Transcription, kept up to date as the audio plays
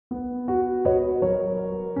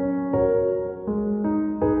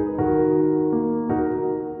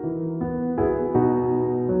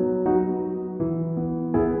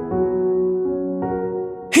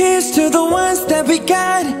Here's to the ones that we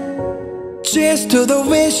got. Cheers to the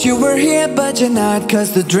wish you were here but you're not,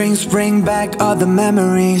 'cause the drinks bring back all the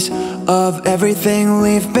memories of everything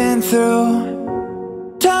we've been through.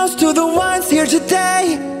 Toast to the ones here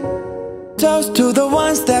today. Toast to the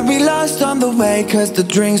ones that we lost on the way, 'cause the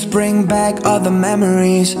drinks bring back all the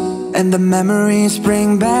memories, and the memories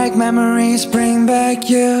bring back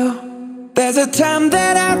you. There's a time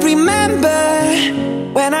that I remember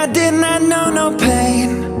when I did not know no pain,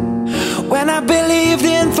 when I believed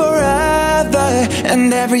in forever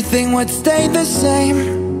and everything would stay the same.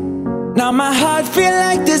 Now my heart feels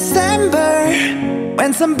like December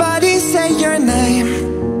when somebody say your name,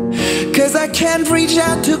 'cause I can't reach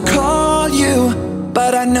out to call you,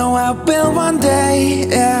 but I know I will one day,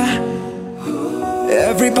 yeah.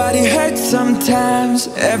 Everybody hurts sometimes,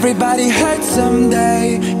 everybody hurts someday,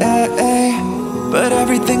 yeah, yeah. But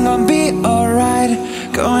everything gon' be alright.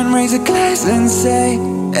 Go and raise a glass and say,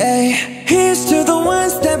 hey. Here's to the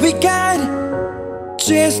ones that we got.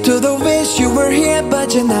 Cheers to the wish you were here but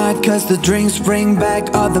you're not, 'cause the drinks bring back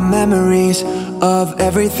all the memories of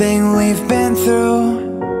everything we've been through.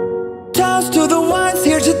 Toast to the ones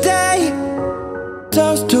here today.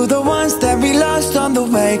 Toast to the ones that we lost on the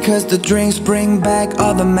way, 'cause the drinks bring back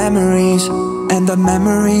all the memories, and the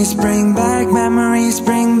memories bring back you. Memories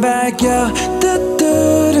bring back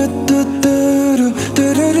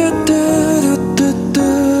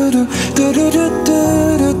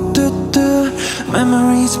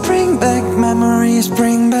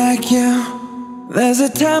you. There's a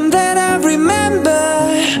time that I remember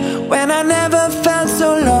when I never felt so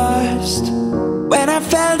lost, when I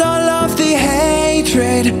felt all of the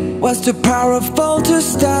hatred was too powerful to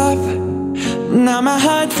stop. Now my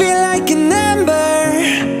heart feels like an ember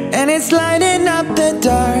and it's lighting up the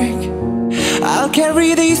dark. I'll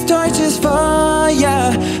carry these torches for ya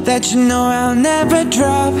that you know I'll never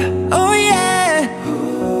drop. Oh yeah.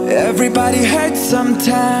 Everybody hurts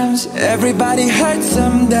sometimes, everybody hurts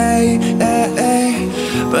someday,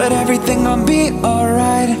 but everything gon' be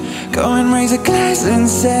alright. Go and raise a glass and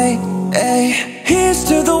say, hey. Here's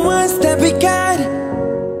to the ones that we got.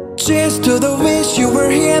 Cheers to the wish you were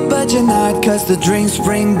here but you're not, 'cause the drinks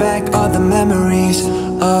bring back all the memories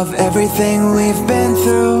of everything we've been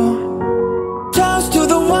through. Toast to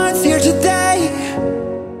the ones here today.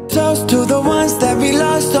 Toast to the ones that we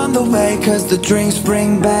lost on the way, 'cause the drinks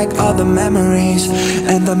bring back all the memories,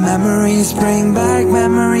 and the memories bring back you.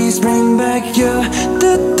 Memories bring back you.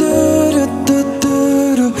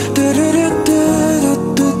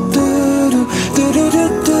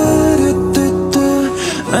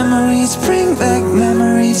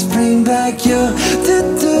 Memories bring back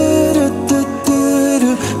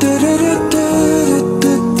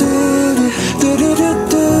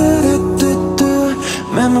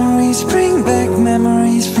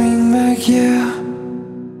you.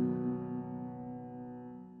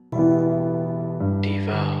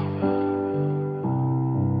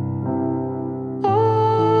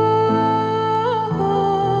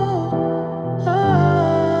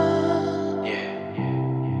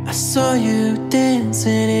 I saw you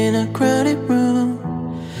dancing in a crowded room.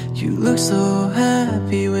 You look so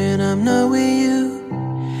happy when I'm not with you,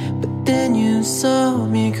 but then you saw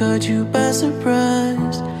me, caught you by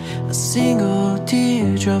surprise. A single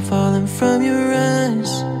teardrop falling from your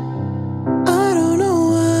eyes. I don't know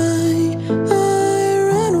why I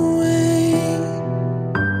ran away.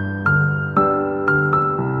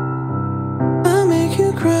 I make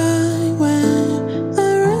you cry when I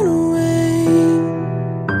run away.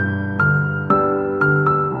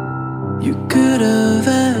 You could have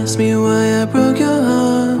asked me why I broke your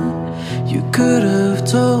heart. You could have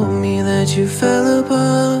told me that you fell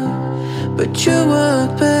apart, but you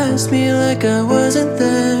walked past me like I wasn't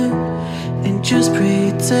there, and just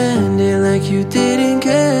pretended like you didn't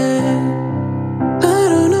care. I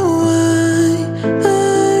don't know why I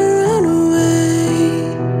ran away.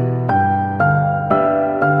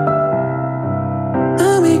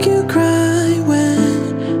 I make you cry when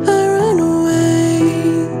I run away.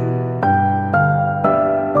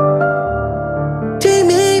 Take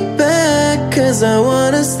me back, 'cause I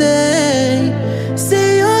wanna stay. Say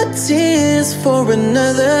your tears for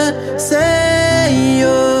another, say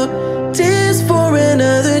your tears for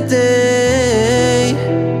another day,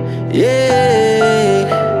 yeah.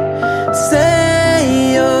 Say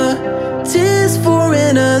your tears for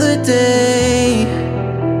another day.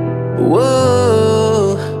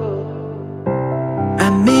 Whoa. I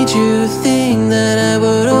made you think that I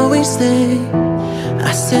would always stay.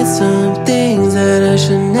 I said some things that I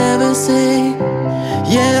should never say.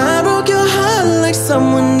 Yeah, I broke your heart like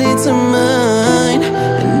someone did to mine,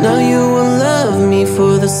 and now you will love me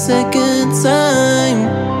for the second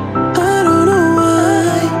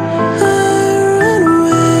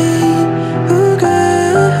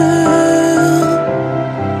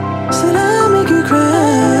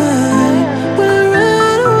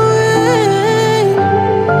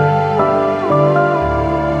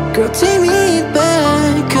Girl, take me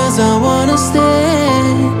back, cause I wanna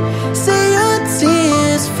stay. Say your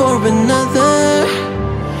tears for another.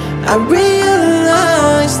 I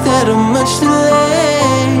realize that I'm much too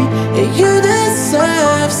late, and you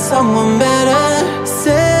deserve someone better.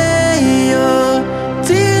 Say your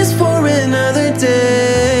tears for another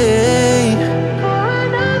day.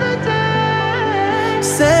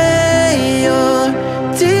 Say your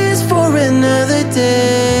tears for another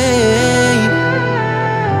day.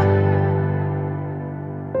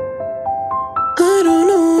 I don't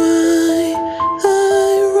know why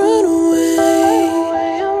I run away.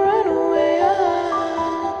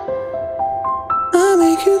 I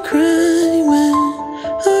make you cry when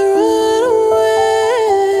I run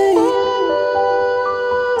away.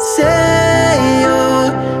 Say your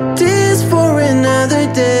tears for another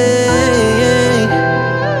day.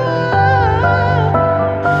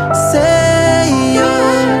 Say your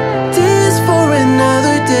tears for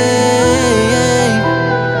another day.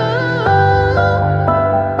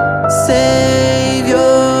 Save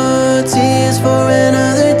your tears for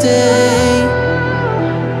another day.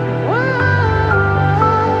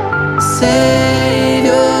 Save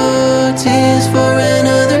your tears for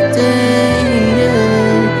another day.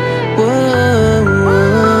 Whoa, whoa.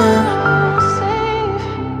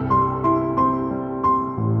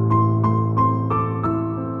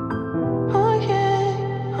 Oh yeah,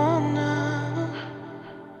 oh no.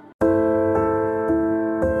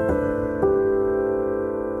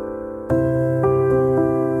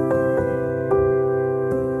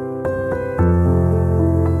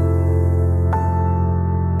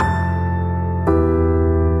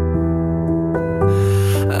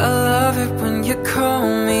 I love it when you call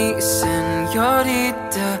me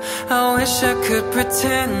Senorita. I wish I could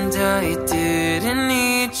pretend I didn't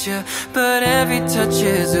need you, but every touch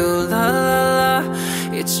is ooh la la la.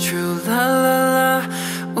 It's true la la la.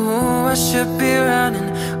 Ooh, I should be running.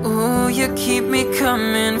 Ooh, you keep me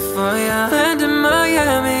coming for ya. Land in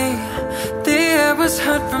Miami, the air was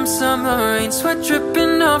hot from summer rain, sweat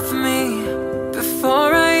dripping off me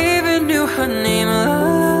before I even knew her name. La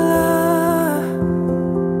la la.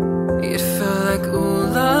 It felt like ooh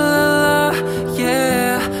la la la,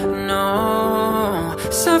 yeah, no.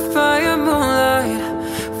 Sapphire moonlight,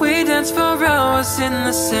 we danced for hours in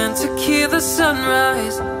the sand to keep the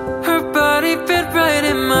sunrise. Her body fit right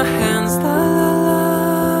in my hands, la la la.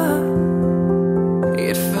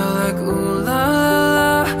 It felt like ooh la la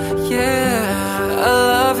la, yeah. I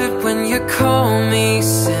love it when you call me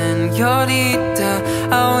Senorita.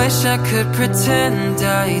 I wish I could pretend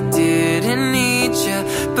I didn't need you,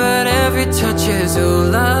 but every touch is ooh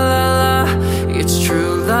la la la. It's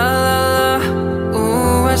true la la la.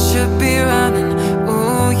 Ooh, I should be running.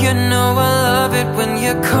 Ooh, you know I love it when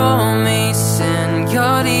you call me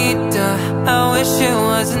Senorita. I wish it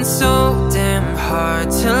wasn't so damn hard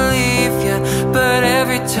to leave you, but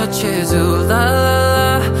every touch is ooh la la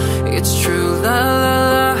la. It's true la la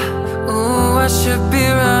la. Ooh, I should be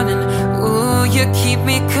running. Ooh, you keep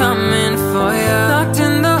me coming for ya. Locked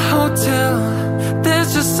in the hotel,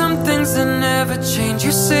 there's just some things that never change.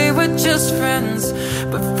 You say we're just friends,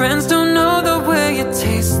 but friends don't know the way you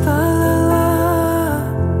taste, la la la.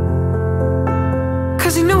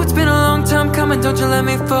 Cause you know it's been a long time coming, don't you let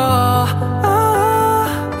me fall. Oh,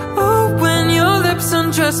 oh, when your lips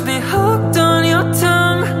undress me, hooked on your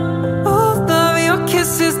tongue. Oh, love, your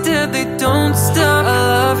kisses deadly, don't stop. I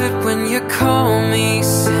love it when you call me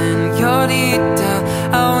Senorita.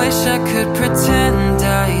 I wish I could pretend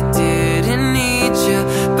I didn't need you,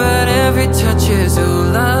 but every touch is ooh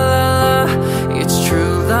la la la. It's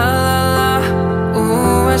true la la la.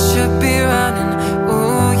 Ooh, I should be running.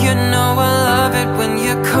 Ooh, you know I love it when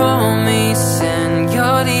you call me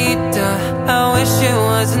Senorita. I wish it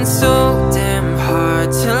wasn't so damn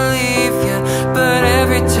hard to leave you, but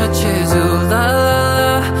every touch is ooh la la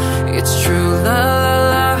la. It's true la la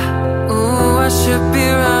la. Ooh, I should be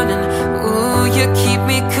running. Ooh, you keep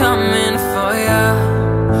me coming for ya.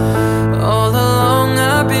 All along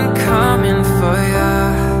I've been coming for ya,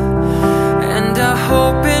 and I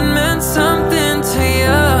hope it meant something to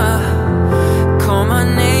ya. Call my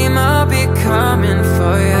name, I'll be coming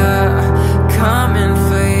for ya, coming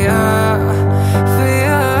for ya, for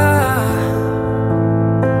ya,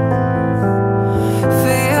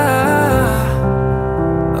 for ya.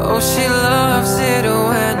 Oh, she loves it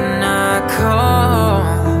when I call.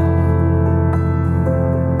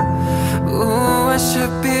 Ooh, I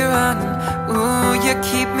should be running. Ooh, you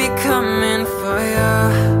keep me coming for ya.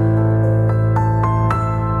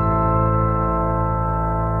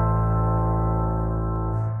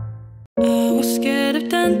 I was scared of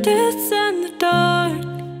dentists and the dark.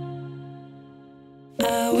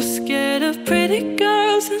 I was scared of pretty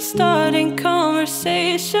girls and starting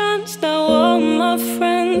conversations. Now all my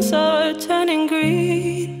friends are turning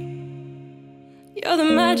green. You're the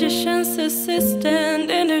magician's assistant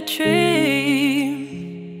in a dream.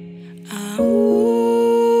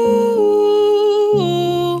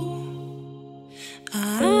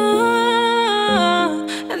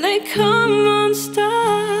 And they come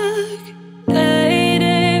unstuck,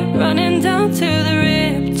 lady, running down to the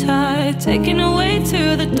Riptide, taking away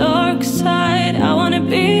to the dark side. I wanna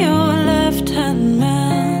be your left-hand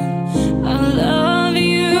man. I love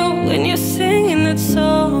you when you're singing that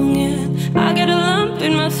song, and I get a lump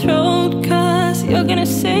in my throat, cause you're gonna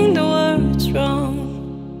sing the words wrong.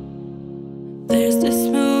 There's this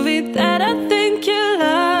movie that I think you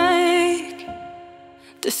like.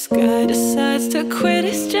 This guy decides to quit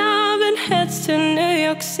his job and heads to New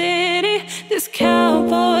York City. This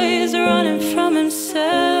cowboy's running from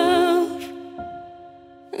himself,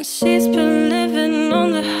 and she's been living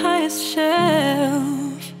on the highest shelf.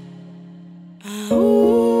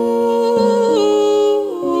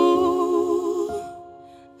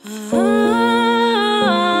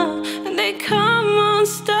 And they come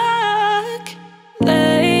unstuck,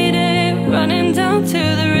 lady, running down to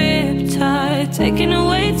the Riptide, taking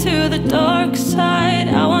away to the dark side.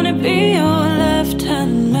 I wanna be your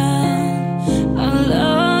left-hand man. I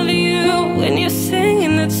love you when you're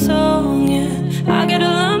singing that song, yeah. I get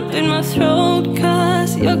a lump in my throat,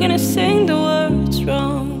 cause you're gonna sing the words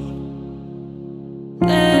wrong.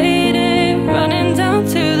 Lady, running down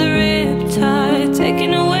to the Riptide,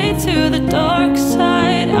 taking away to the dark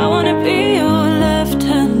side. I wanna be your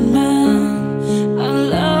left-hand man. I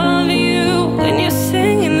love you when you're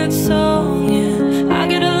singing that song, yeah. I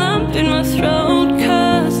get a lump in my throat,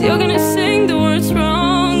 cause you're gonna sing the words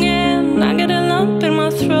wrong, yeah. I get a lump in my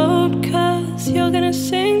throat, cause you're gonna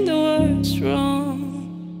sing the words wrong.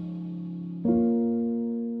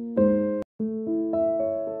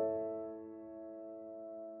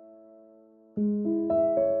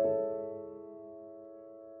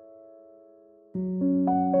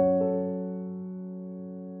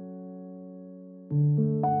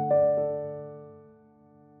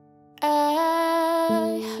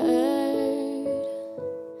 I heard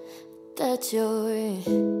that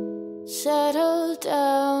you're settled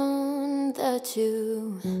down, that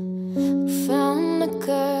you found a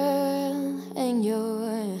girl and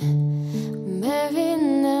you're married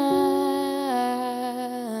now.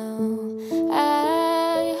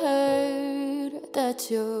 I heard that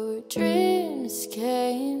your dreams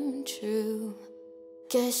came true.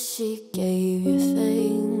 Guess she gave you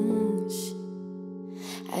things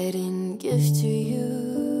I didn't give to you.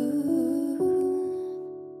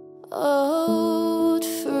 Old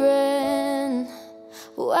friend,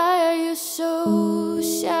 why are you so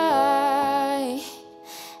shy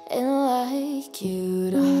and like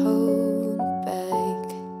you to hold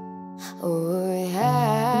back or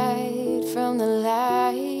hide from the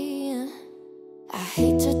light? I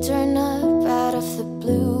hate to turn up out of the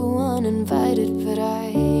blue uninvited, but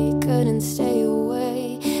I couldn't stay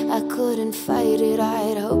away. I couldn't fight it.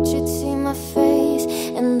 I'd hoped you'd see my face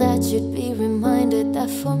and that you'd be reminded that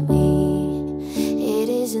for me it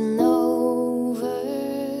isn't over.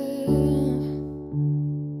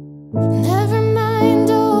 Never mind,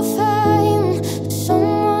 I'll find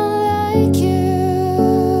someone like you,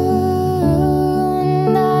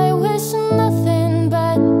 and I wish nothing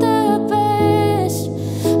but the best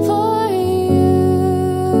for you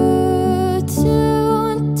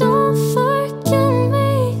too. Don't forget me.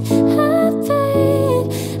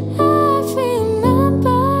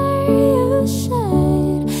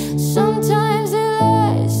 Sometimes it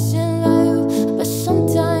lasts in love, but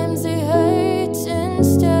sometimes it hurts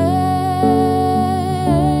instead.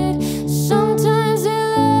 Sometimes it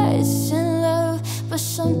lasts in love, but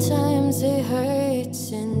sometimes it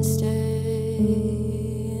hurts instead.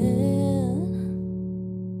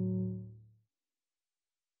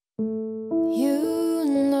 You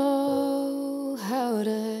know how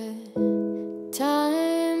the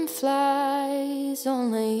time flies.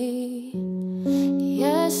 Only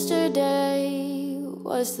yesterday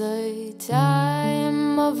was the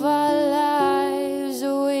time of our lives.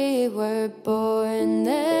 We were born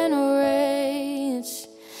and raised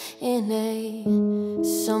in a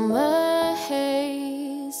summer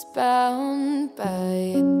haze, bound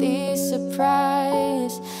by the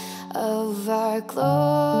surprise of our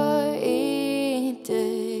glory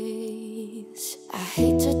days. I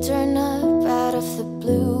hate to turn up out of the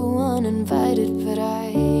blue uninvited, but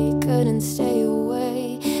I couldn't stay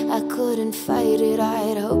away. I couldn't fight it.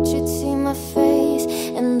 I'd hoped you'd see my face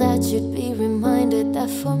and that you'd be reminded that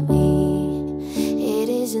for me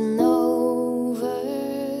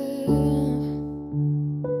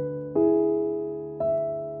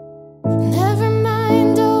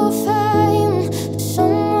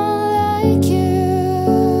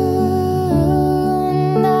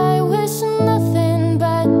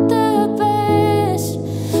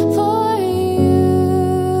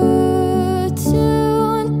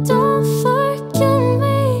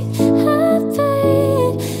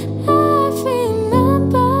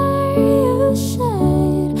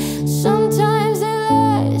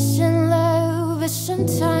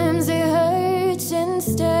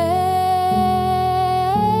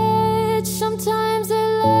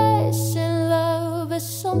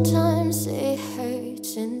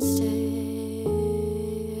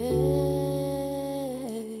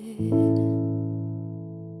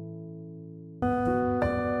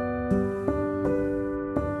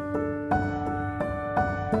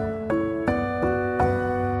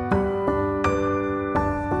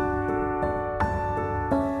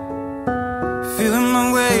feeling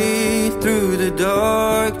my way through the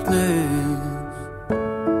darkness,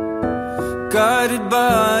 guided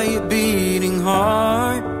by a beating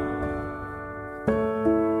heart.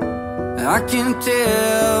 I can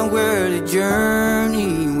tell where the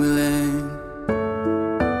journey will end,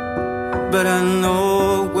 but I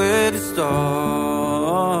know where to start.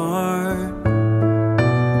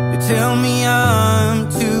 They tell me I'm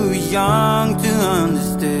too young to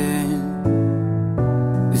understand.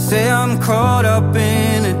 They say I'm caught up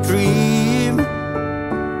in a dream.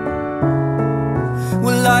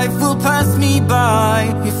 Well, life will pass me by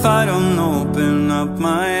if I don't open up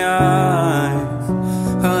my eyes.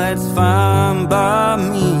 Well, that's fine by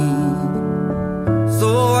me. So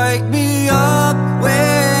wake me up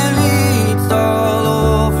when it's all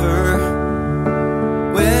over,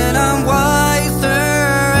 when I'm wiser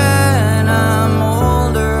and I'm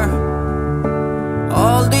older.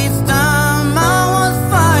 All this time I was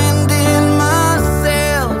finding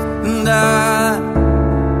myself, and I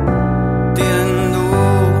didn't know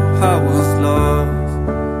I was lost.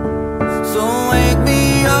 So wake me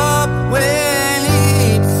up when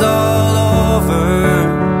it's all over,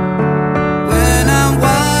 when I'm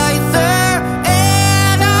wiser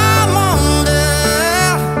and I'm older.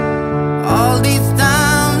 All this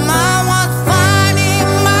time I was finding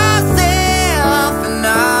myself, and I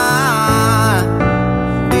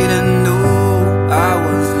didn't know I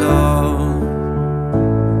was lost.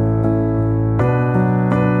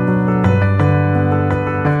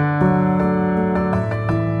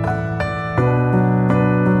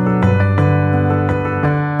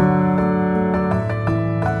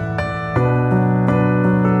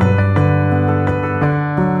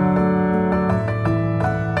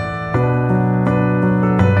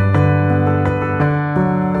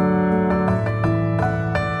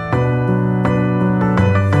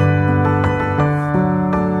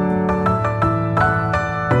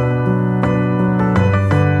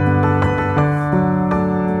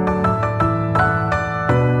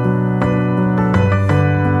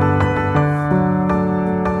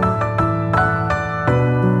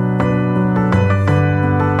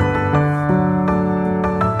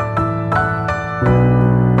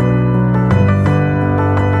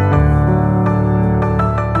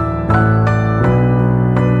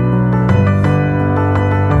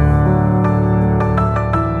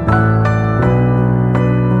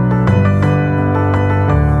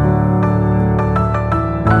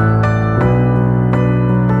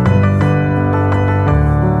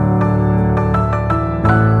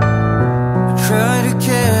 Try to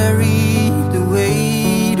carry the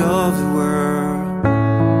weight of the world,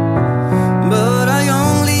 but I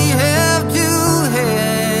only have two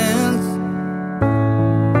hands.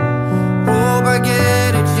 Hope I get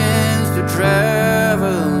a chance to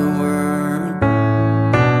travel the world,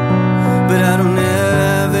 but I don't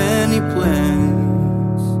have any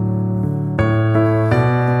plans.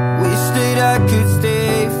 Wish that I could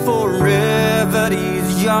stay forever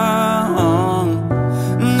these young,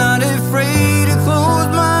 not afraid to close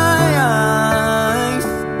my eyes.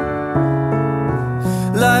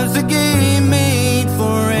 Life's a game made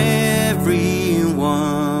for everyone,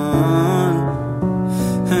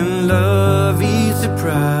 and love is a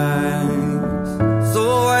prize. So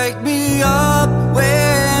wake me up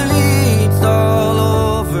when it's all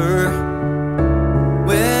over,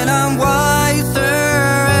 when I'm wiser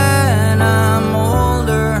and I'm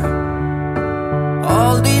older.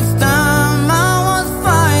 All this time I was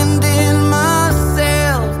finding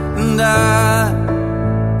myself, and I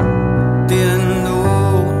didn't know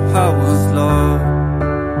I was lost.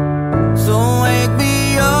 So wake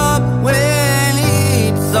me up when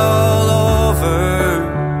it's all over,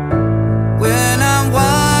 when I'm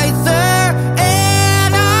wiser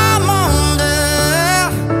and I'm older.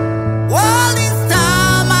 All this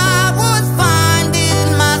time I was finding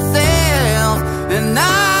myself, and I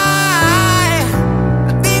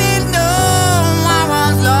didn't know I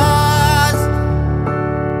was lost.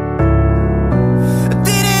 I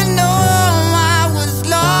didn't know I was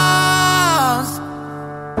lost. I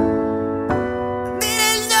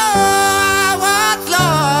didn't know I was lost.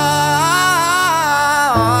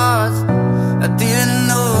 I didn't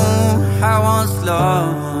know I was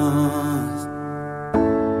lost.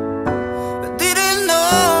 I didn't know.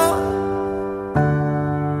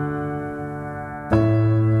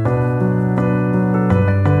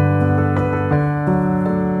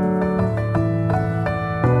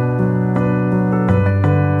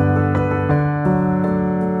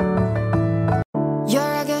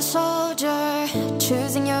 You're a good soldier,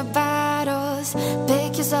 choosing your battles.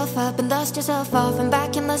 Pick yourself up and dust yourself off and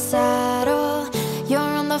back in the saddle. You're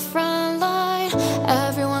on the front line,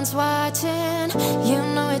 everyone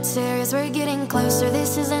 'cause we're getting closer,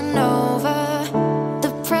 this isn't over.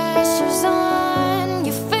 The pressure's on,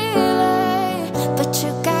 you feel it, but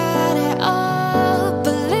you got it all,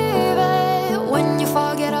 believe it. When you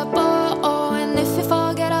fall, get up, oh, oh, and if you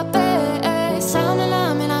fall, get up, eh, eh.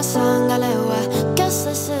 Samina, mina, sangalewa, guess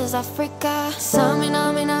this is Africa.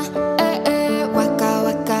 Samina, mina, eh, eh, waka,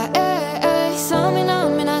 waka, eh, eh. Samina,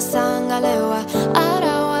 mina, sangalewa,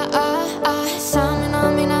 arawa, ah, ah.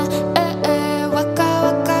 Samina, mina, eh, eh, waka,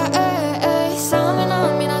 waka, eh, eh. Samina,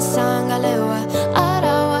 mina, sangalewa,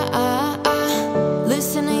 arawa, ah, ah.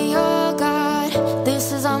 Listen to your God,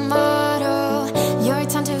 this is our motto. Your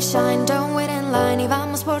time to shine, don't wait in line, y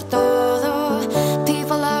vamos por todo.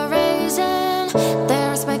 People are raising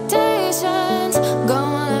their expectations. Go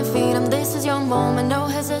on and feed them, this is your moment, no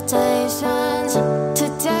hesitations.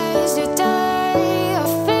 Today's your day, I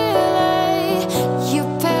feel it. You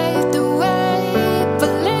paved the way,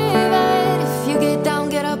 believe it. If you get down,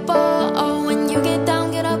 get up, oh, oh. When you get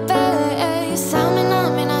down, get up, eh, eh. Samina,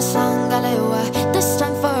 mina, sangalewa, this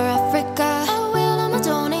time for Africa. I will, I'm a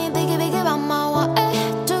Tony, biggie, biggie, bama, what,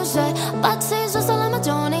 eh, to say. Batsy, just a lama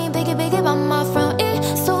Tony, biggie, biggie, bama, from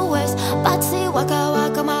east to west. Batsy, waka,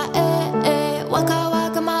 waka, my, eh, eh. Waka,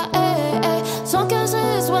 waka, my, eh, eh. Son que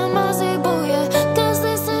c'est, soit ma zibouye, 'cause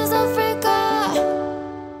this is Africa.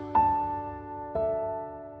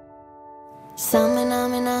 Samina,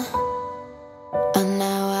 mina,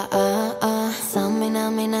 anawa, ah, ah. Samina,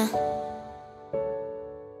 mina,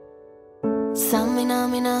 samina,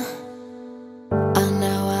 mina,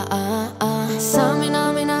 anawa, ah, ah.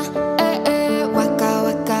 Samina, mina, eh, eh, waka,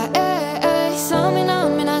 waka, eh, eh. Samina,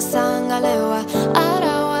 mina, sangalewa,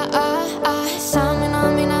 arawa, ah, ah. Samina,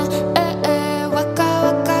 mina, eh, eh, waka,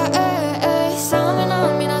 waka, eh, eh. Samina,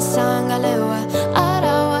 mina, sangalewa,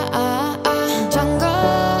 arawa, ah, ah.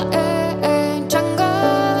 Jungle, eh, eh, jungle,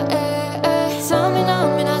 eh, eh. Samina,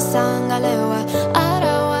 mina, sangalewa,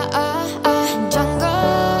 arawa, ah, ah. Jungle,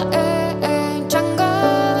 eh, eh, jungle,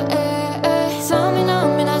 eh, eh. Samina,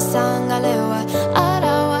 mina, sangalewa,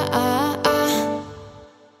 arawa, ah, ah.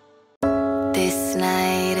 This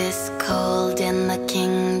night is cold in the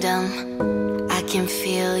kingdom. I can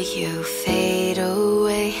feel you fade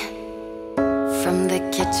away. From the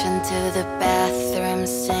kitchen to the bathroom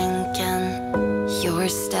sinking, your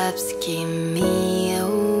steps keep me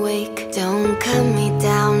awake. Don't cut me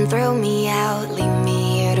down, throw me out, leave me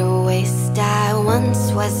here to waste. I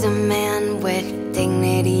once was a man with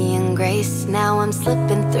dignity and grace. Now I'm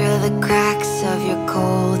slipping through the cracks of your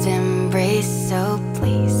cold embrace. So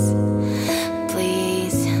please,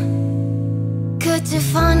 please, could you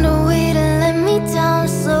find a way to let me down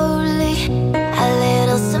slowly? A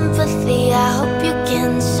little sympathy, I hope you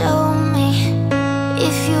can show me.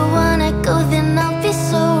 If you wanna go, then I'll be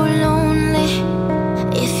so lonely.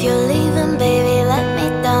 If you're leaving, baby, let me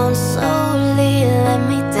down slowly. Let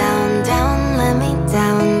me down, down, let me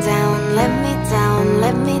down, down, let me down,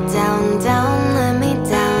 let me down, down, let me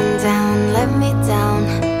down, down, let me down.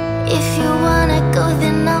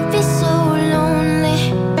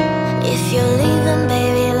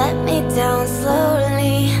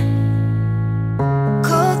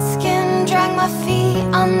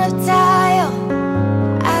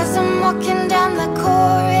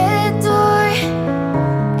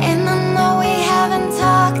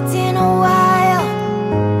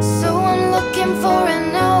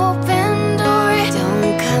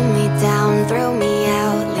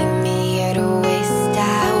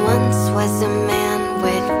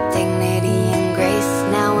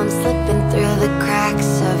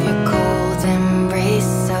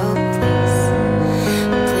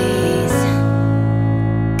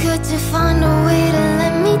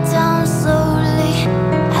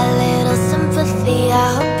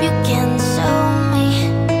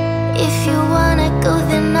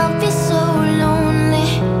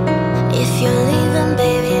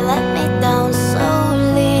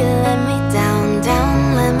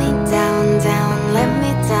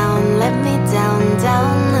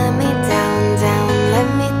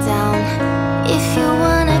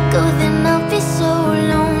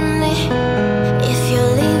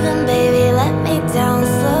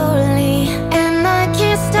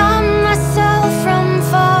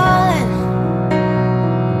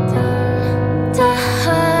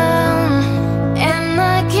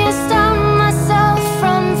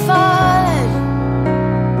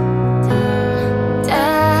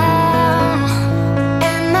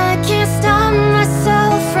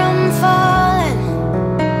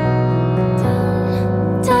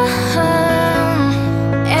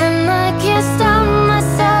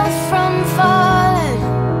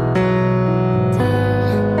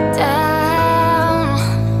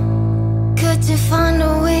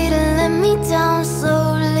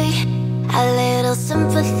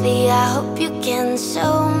 you can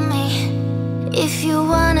show me. If you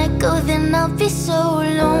wanna go, then I'll be so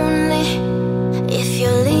lonely. If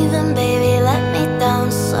you're leaving, baby, let me down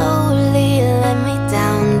slowly. Let me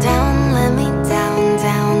down, down, let me down,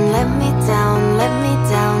 down, let me down, let me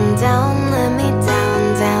down, down, let me down,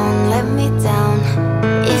 down, let me down.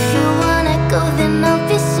 If you wanna go, then I'll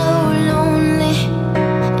be so lonely.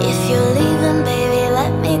 If you're leaving, baby,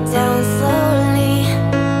 let me down slowly.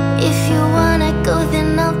 If you wanna go,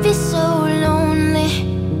 then I'll be so lonely.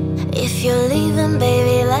 If you're leaving,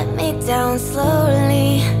 baby, let me down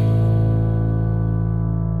slowly.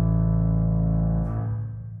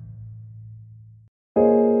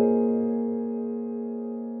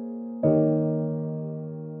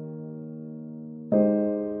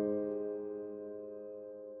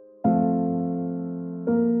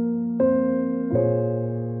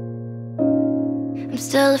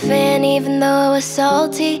 Still a fan even though I was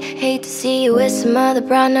salty. Hate to see you with some other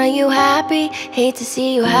bro, know you happy. Hate to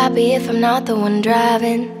see you happy if I'm not the one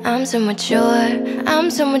driving. I'm so mature, I'm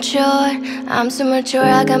so mature, I'm so mature.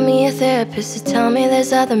 I got me a therapist to tell me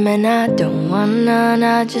there's other men I don't want none.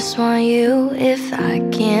 I just want you. If I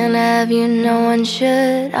can't have you, no one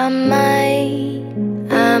should. I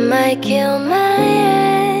might kill my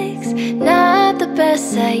ex. Not the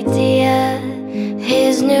best idea.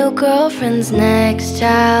 His new girlfriend's next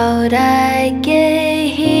child I get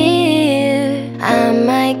here. I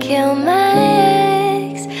might kill my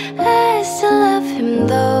ex. I still love him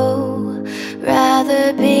though.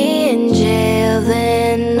 Rather be in jail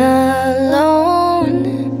than alone.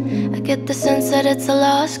 I get the sense that it's a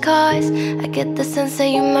lost cause. I get the sense that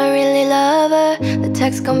you might really love her. The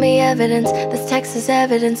text gon' be evidence. This text is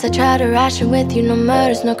evidence. I try to ration with you. No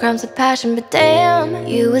murders, no crimes of passion. But damn,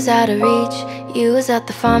 you was out of reach. You was at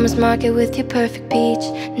the farmer's market with your perfect peach.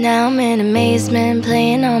 Now I'm in amazement,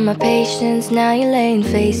 playing on my patience. Now you're laying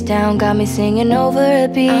face down, got me singing over a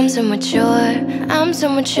beat. I'm so mature, I'm so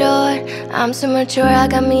mature, I'm so mature. I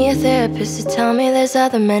got me a therapist to tell me there's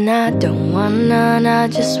other men I don't want none. I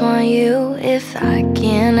just want you. If I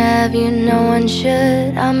can't have you, no one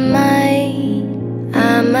should. I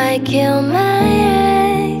might kill my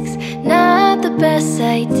ex. Not the best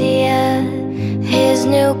idea. His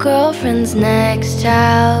new girlfriend's next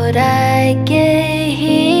child I get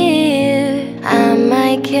here. I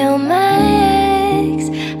might kill my ex.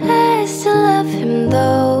 I still love him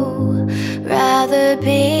though. Rather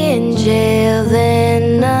be in jail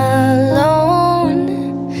than alone.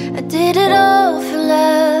 I did it all for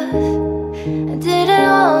love. I did it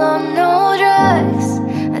all on no drugs.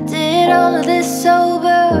 I did all of this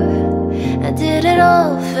sober. I did it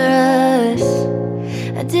all for us.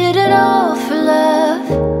 I did it all for love.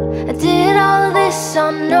 I did all of this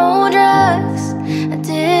on no drugs. I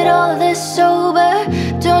did all of this sober.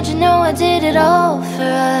 Don't you know I did it all for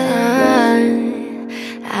us?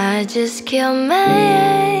 I just killed my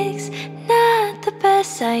ex. Not the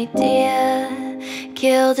best idea.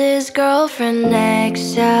 Killed his girlfriend,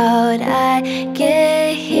 next child I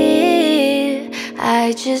get here.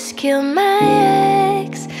 I just killed my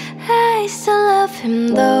ex. I still love him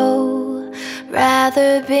though.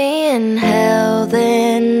 Rather be in hell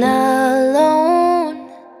than alone.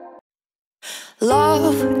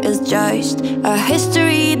 Love is just a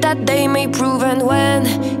history that they may prove. And when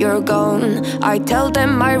you're gone, I tell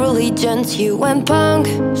them my religion's you. And punk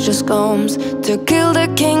just comes to kill the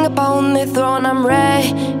king upon the throne. I'm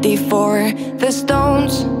ready for the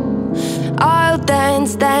stones. I'll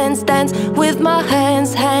dance, dance, dance with my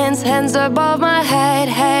hands, hands, hands above my head,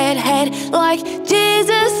 head, head. Like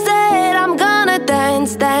Jesus said, I'm gonna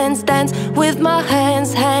dance, dance, dance with my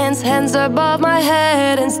hands, hands, hands above my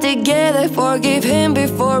head. And stick together, forgive him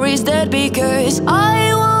before he's dead. Because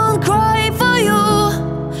I won't cry for you,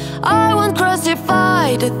 I won't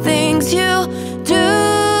crucify the things you do.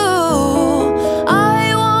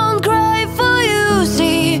 I won't cry for you,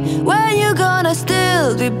 see, when you're gonna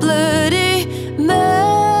still be bloody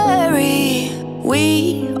Mary.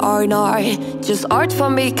 We are not just art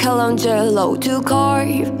from Michelangelo to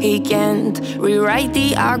carve. He can't rewrite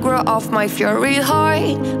the aggro of my fury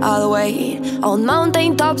heart. I'll wait on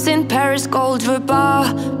mountain tops in Paris, cold, je veux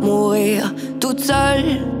pas mourir toute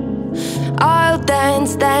seule. I'll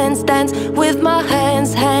dance, dance, dance with my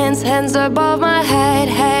hands, hands, hands above my head,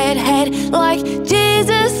 head, head. Like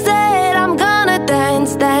Jesus said, I'm gonna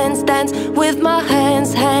dance, dance, dance with my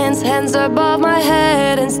hands, hands, hands above my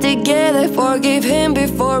head. And stick together, forgive him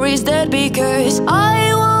before he's dead. Because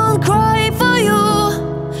I won't cry for you,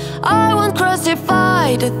 I won't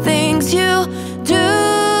crucify the things you do.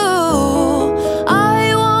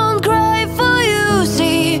 I won't cry for you,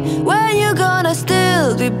 see, when you're gonna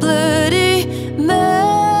still be bloody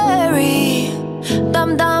Mary.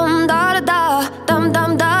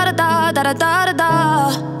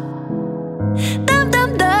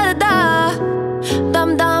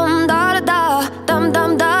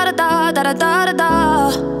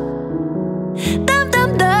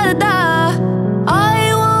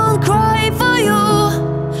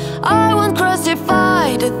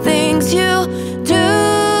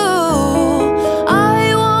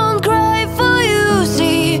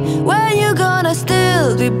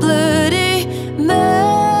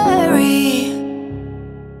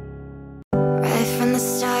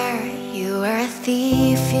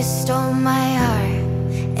 if you stole my heart,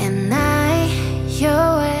 and I,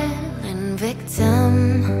 your willing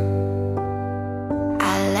victim.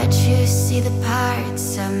 I let you see the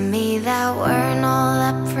parts of me that weren't all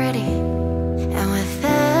that pretty, and with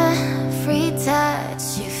every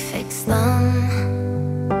touch you fix them.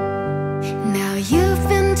 Now you've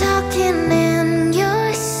been talking in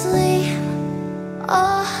your sleep.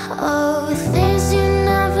 Oh, things you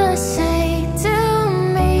never say to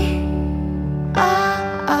me.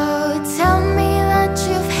 Oh, tell me that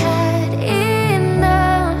you've had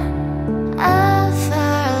enough of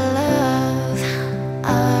our love.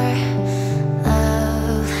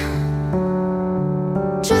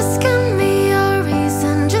 Just give me a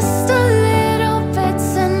reason, just a little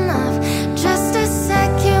bit's enough. Just a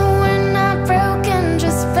second, we're not broken,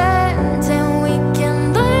 just bent, and we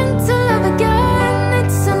can learn to love again.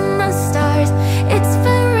 It's in the stars, it's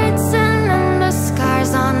been written in the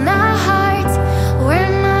scars on our hearts.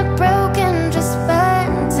 We're not broken, just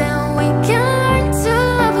bent, and we can learn to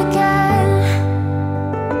love again.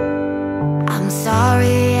 I'm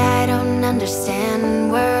sorry, I don't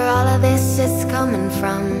understand where all of this is coming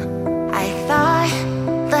from. I thought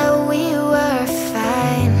that we were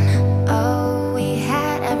fine. Oh, we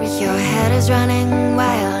had everything. Your head is running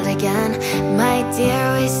wild again. My dear,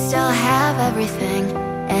 we still have everything,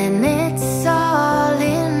 and it's all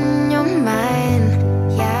in your mind.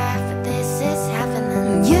 Yeah, but this is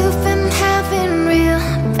happening. You've been having real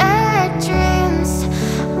bad dreams.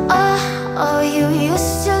 Oh, you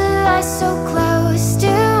used to lie so close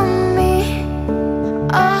to me.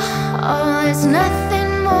 Oh, there's nothing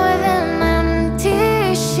more than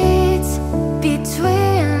empty sheets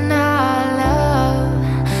between our love.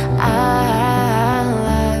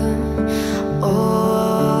 Oh,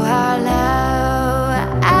 our love.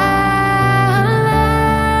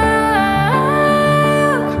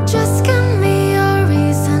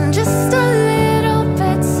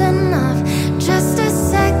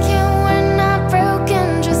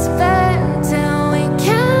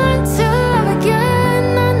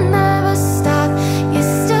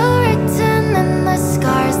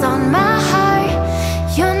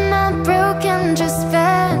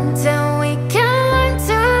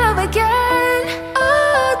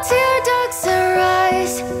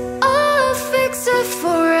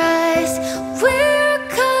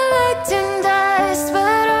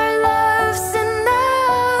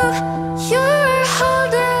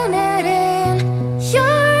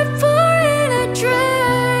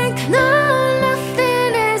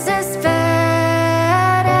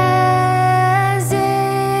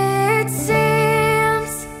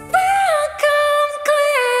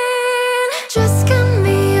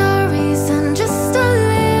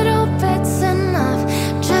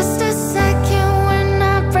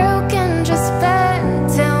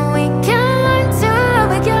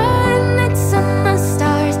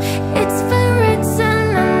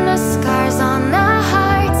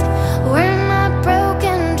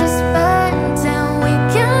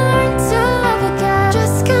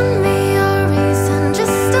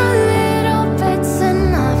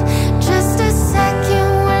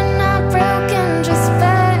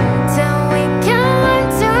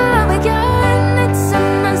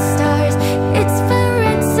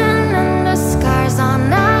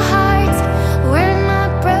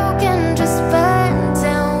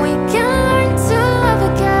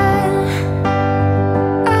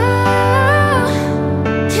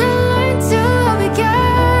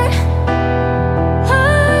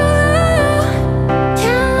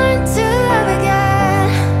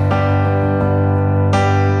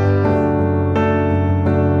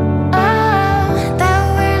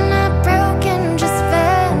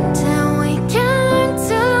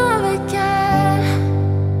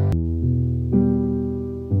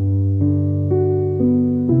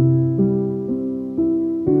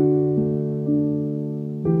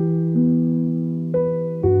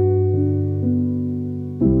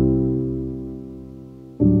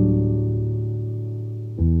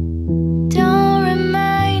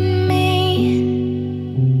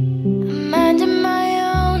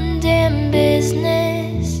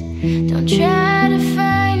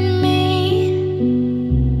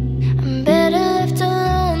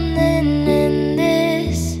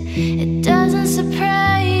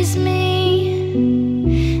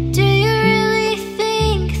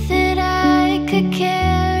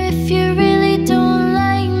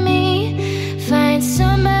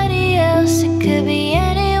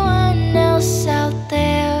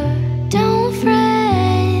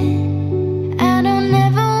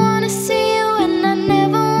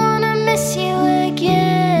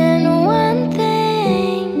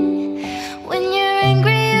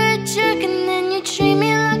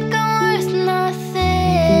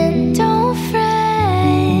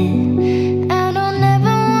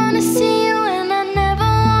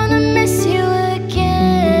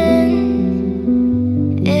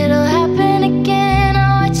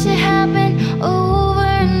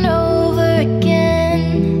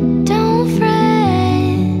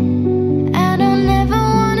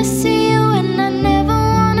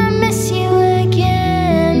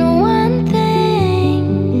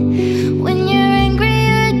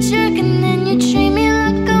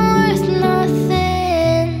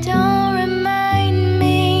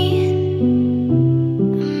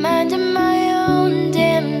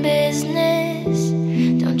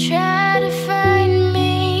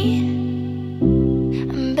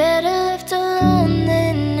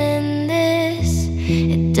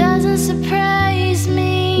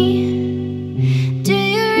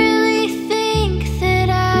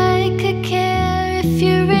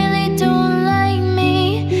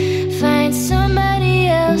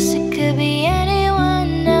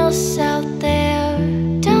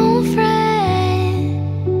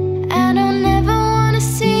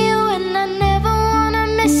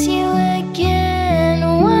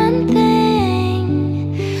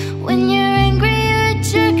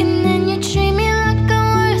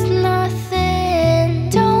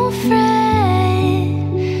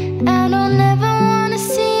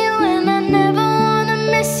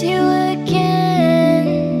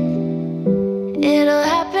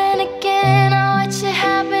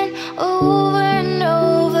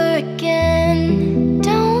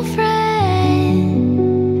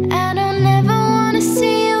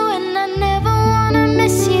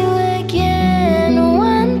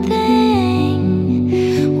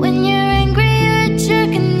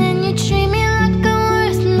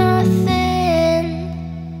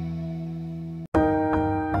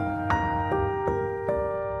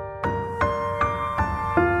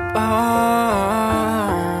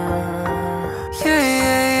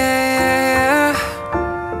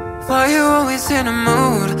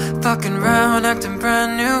 acting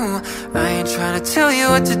brand new. I ain't trying to tell you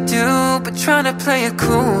what to do, but trying to play it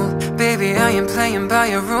cool. Baby, I ain't playing by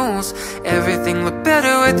your rules. Everything look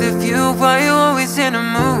better with a view. Why you always in a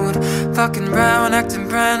mood? Fucking around, acting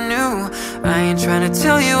brand new. I ain't trying to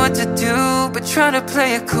tell you what to do, but try to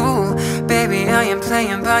play it cool. Baby, I ain't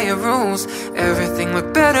playing by your rules. Everything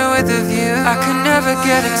look better with a view. I could never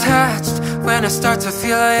get attached. When I start to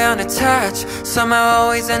feel I unattached, somehow I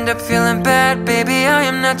always end up feeling bad. Baby, I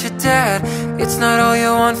am not your dad. It's not all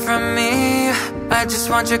you want from me. I just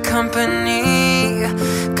want your company.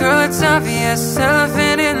 Girl, it's obvious,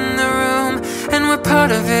 elephant in the room, and we're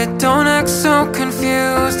part of it. Don't act so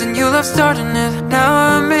confused. And you love starting it. Now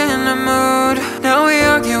I'm in a mood. Now we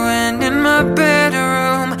arguing in my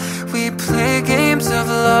bedroom. We play games of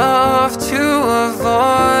love to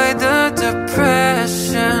avoid the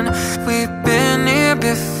depression. We've been here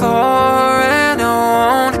before, and I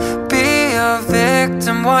won't be a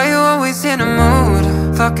victim. Why you always in a mood?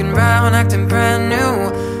 Fucking round, acting brand new.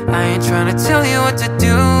 I ain't trying to tell you what to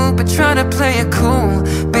do, but try to play it cool.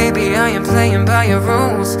 Baby, I am playing by your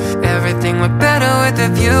rules. Everything look better with a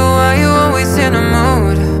view. Why you always in a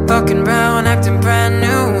mood? Fucking round, acting brand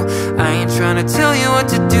new. I ain't trying to tell you what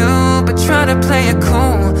to do, but try to play it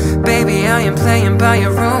cool. Baby, I am playing by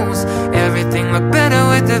your rules. Everything look better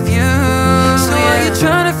with a view. So why you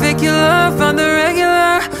trying to fake your love on the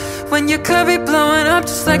regular, when you could be blowing up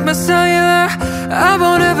just like my cellular? I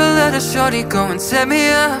won't ever let a shorty go and set me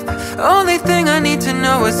up. Only thing I need to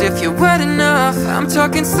know is if you're wet enough. I'm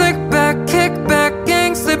talking slick back, kick back,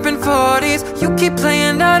 gang slipping 40s. You keep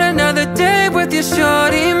playing out another day with your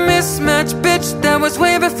shorty. Mismatch, bitch, that was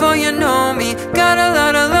way before you know me. Got a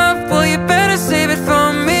lot of love, well you better save it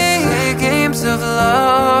for me. Play games of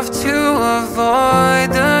love to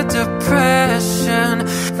avoid the depression.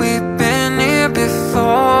 We've been here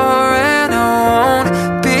before, and I won't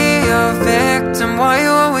be a victim. Why you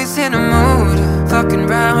always in a mood? Fucking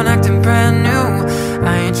round, acting brand new.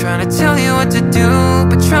 I ain't trying to tell you what to do,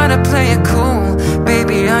 but try to play it cool.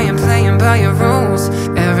 Baby, I am playing by your rules.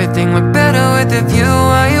 Everything look better with a view.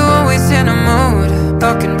 Why you always in a mood?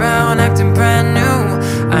 Fucking round, acting brand new.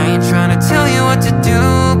 I ain't trying to tell you what to do,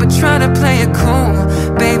 but try to play it cool.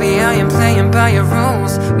 Baby, I am playing by your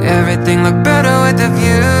rules. Everything look better with a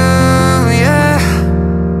view, yeah.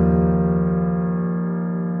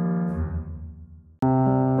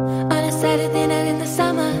 On a Saturday night in the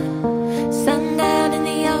summer, sundown and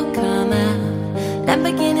the all come out.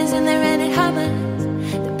 Lamborghinis and the rented Hummers.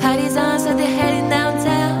 The party's on, so they're heading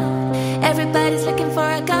downtown. Everybody's looking for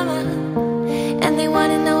a comer, and they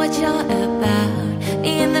wanna know what you're about.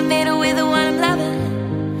 Me in the middle with the one I'm loving.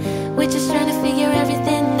 We're just trying to figure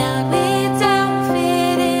everything out. We don't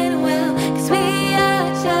fit in well, 'cause we are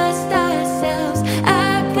just ourselves.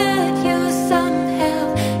 I could use some help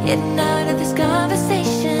getting out of this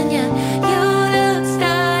conversation, yeah. You look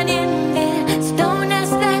stunning there, so don't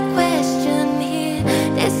ask that question here.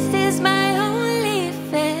 This is my only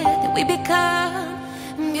fear, that we become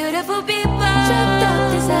beautiful people. Dropped up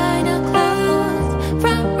designer clothes,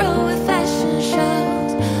 front row with fashion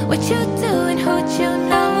shows. What you do and who you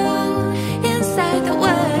know, inside the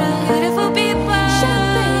world of beautiful people.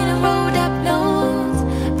 Champagne and rolled up nose,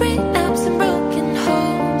 prenups and broken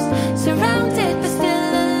homes. Surrounded but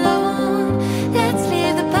still alone. Let's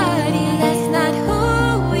leave the party, that's not who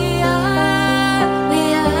we are. We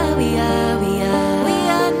are, we are, we are. We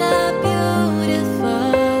are not beautiful.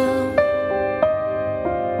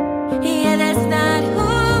 Yeah, that's not who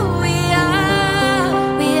we are.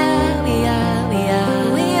 We are, we are, we are.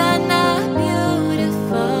 We are not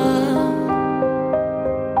beautiful.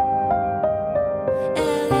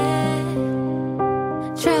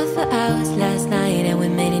 Drove for hours last night and we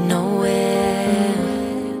made it nowhere.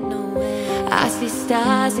 I see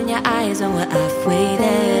stars in your eyes when we're halfway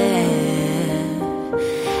there.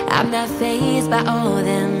 I'm not fazed by all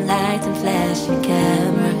them lights and flashing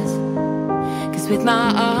cameras, 'cause with my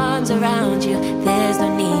arms around you, there's no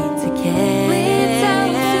need to care. We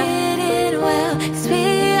don't fit in well, 'cause we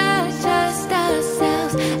are just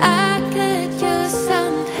ourselves. I could use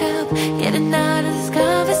some help getting out of this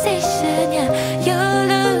conversation, yeah. You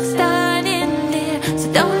look stunning there, so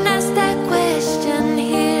don't ask that question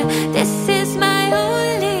here. This is my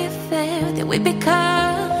only fear, that we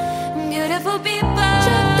become beautiful people.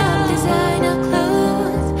 Dropped up designer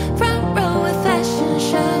clothes, front row with fashion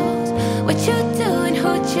shows. What you do and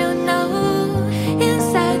who you know,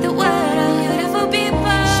 inside the world of beautiful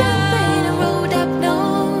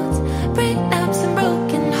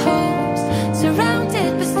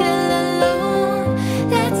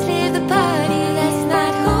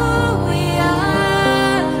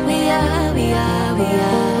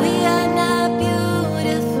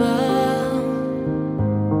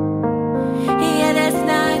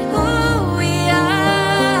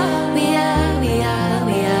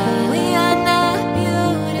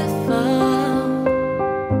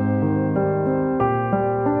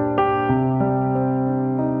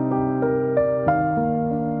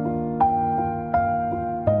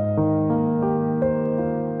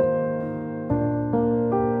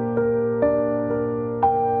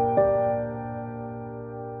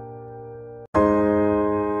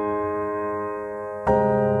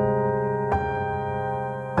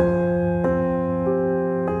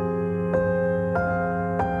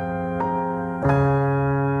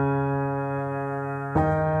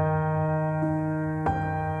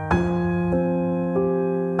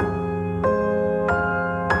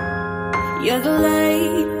You're the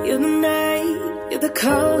light, you're the night, you're the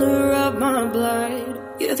color of my blood.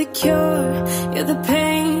 You're the cure, you're the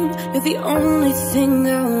pain, you're the only thing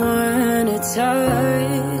I wanna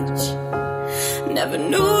touch. Never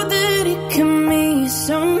knew that it could mean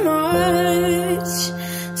so much,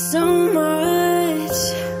 so much.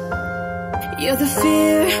 You're the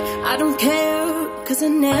fear, I don't care, 'cause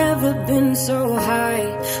I've never been so high.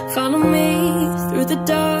 Follow me through the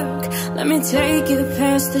dark, let me take you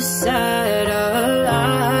past the satellites.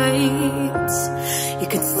 You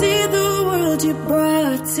can see the world you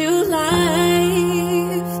brought to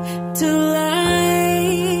life, to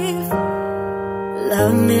life.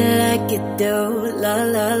 Love me like you do, la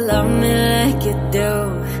la, love me like you do.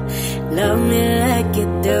 Love me like you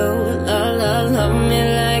do, la la, love me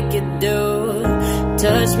like you do.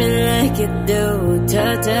 Touch me like you do,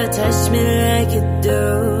 touch me like you do.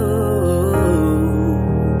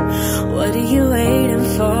 What are you waiting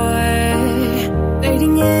for?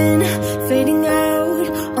 Fading in, fading out,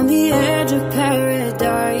 on the edge of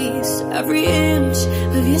paradise. Every inch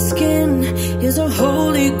of your skin is a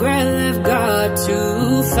holy grail I've got to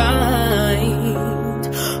find.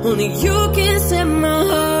 Only you can set my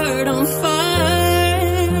heart on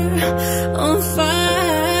fire, on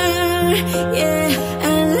fire, yeah.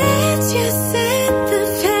 And let you set the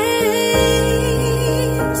pace,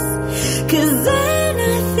 'cause then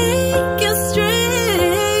I think you're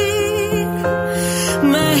straight.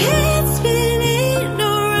 My head's spinning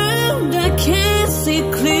around, I can't see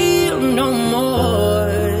clear no more.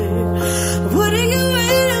 What are you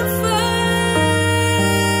waiting for?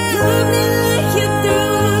 Love me like you do,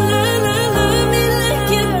 la la, love me like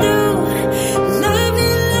you do. Love me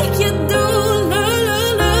like you do, la la,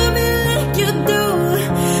 love me like you do.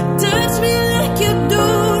 Touch me like you do,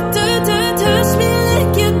 touch me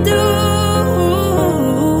like you do.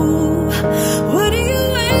 What are you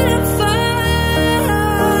waiting for?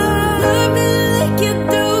 Love me like you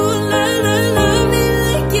do, la la, love me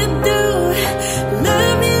like you do.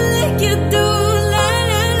 Love me like you do, la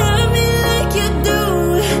la, love me like you do.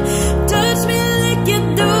 Touch me like you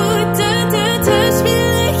do, touch me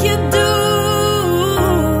like you do.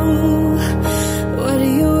 What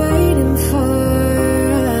are you waiting for?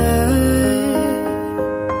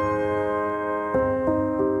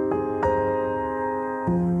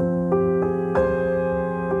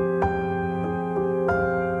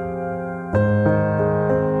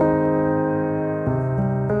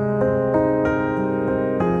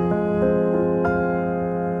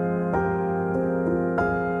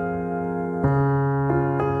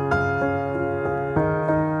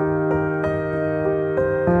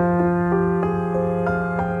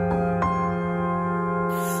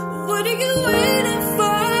 What are you waiting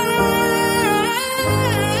for?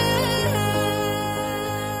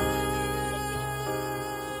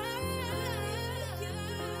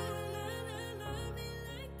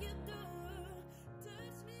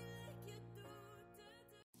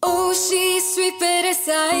 Oh, she's sweet but a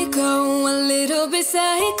psycho, a little bit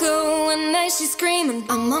psycho. One night she's screaming,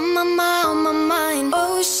 I'm on my mind, on my mind.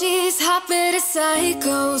 Oh, she's hot but a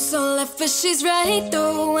psycho, so left but she's right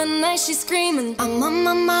though. One night she's screaming, I'm on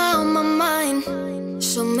my mind, on my mind.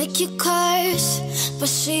 She'll make you curse, but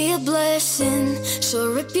she a blessing.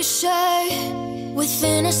 She'll rip your shirt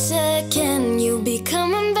within a second. You'll be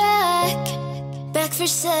coming back, back for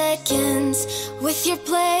seconds with your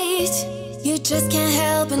plate. You just can't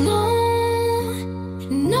help it, no,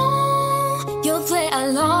 no. You'll play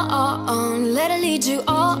along, let her lead you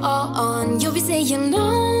on. You'll be saying no,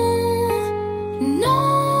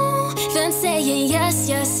 no, then saying yes,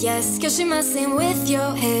 yes, yes, 'cause she messing with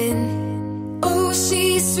your head. Oh,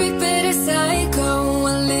 she's sweet but a psycho,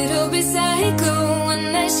 a little bit psycho.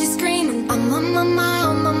 One night she's screaming, I'm on my mind,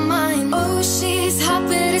 on my mind. Oh, she's hot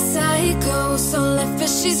but a psycho, so left but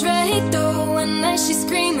she's right though. One night she's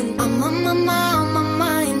screaming, I'm on my mind, on my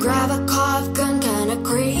mind. Grab a cough gun, kinda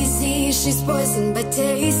crazy. She's poison but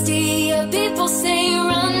tasty. Yeah, people say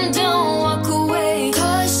run, don't walk away,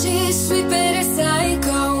 'cause she's sweet but a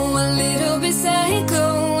psycho, a little bit psycho.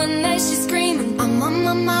 One night she's screaming, I'm on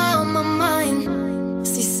my mind, on my mind.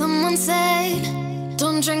 See, someone said,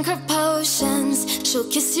 don't drink her potions. She'll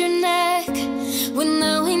kiss your neck with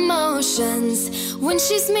no emotions. When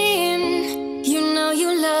she's mean, you know you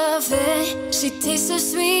love it. She tastes so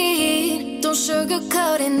sweet, don't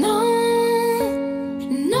sugarcoat it, no,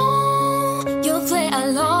 no. You'll play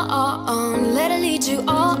along, let her lead you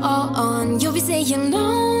on. You'll be saying no,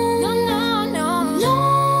 no, no, no, no,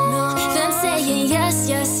 no, then saying yes,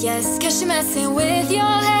 yes, yes, 'cause she messing with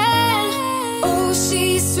your head. Oh,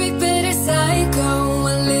 she's sweet but a psycho,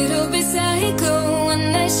 a little bit psycho.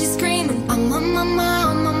 One night she's screaming, I'm on my mind,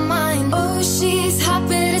 on my mind. Oh,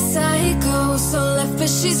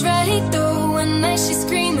 she's right though. One night she's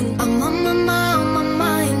screaming, I'm on my mind, on my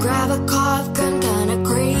mind. Grab a cough gun, kinda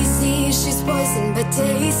crazy. She's poison but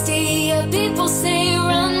tasty. Yeah, people say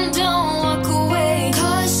run, don't walk away.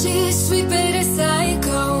 Cause she's sweet but a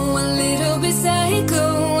psycho, a little bit psycho.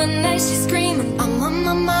 One night she's screaming, I'm on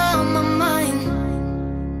my mind, on my mind.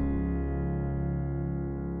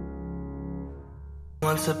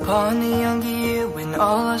 Once upon a young year, when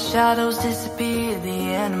all our shadows disappeared, the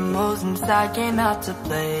animals inside came out to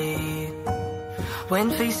play.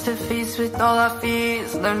 Went face to face with all our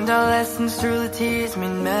fears, learned our lessons through the tears,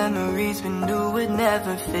 made memories we knew would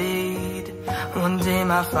never fade. One day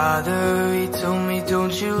my father, he told me,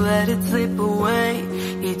 don't you let it slip away.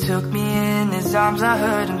 He took me in his arms, I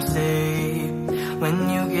heard him say, when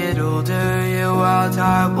you get older, your wild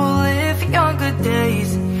heart will live younger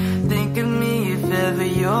days. Think of me if ever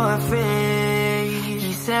you're afraid.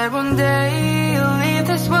 He said one day you'll leave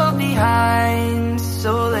this world behind,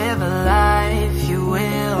 so live a life you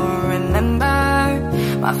will remember.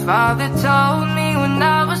 My father told me when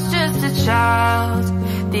I was just a child,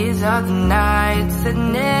 these are the nights that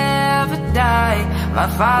never die. My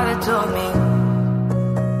father told me.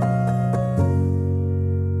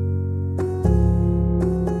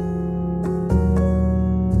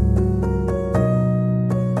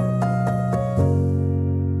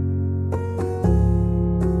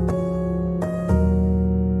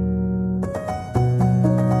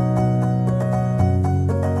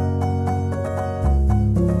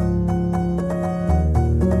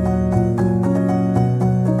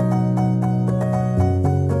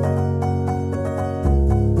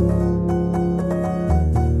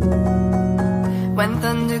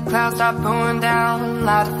 Clouds start pouring down,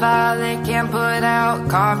 light a fire they can't put out,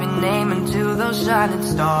 carve your name into those shining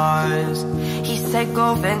stars. He said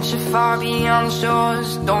go venture far beyond the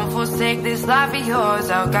shores, don't forsake this life of yours,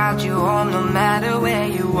 I'll guide you home no matter where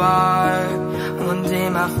you are. One day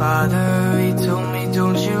my father, he told me,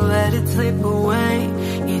 don't you let it slip away.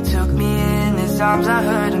 He took me in his arms, I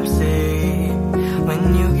heard him say,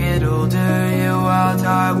 when you get older, your wild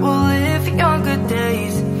heart will live younger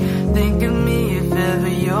days. Think of me if ever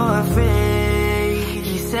you're afraid.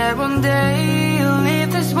 He said one day you'll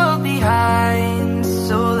leave this world behind,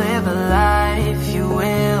 so live a life you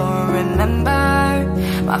will remember.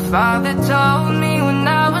 My father told me when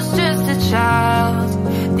I was just a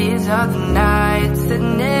child, these are the nights that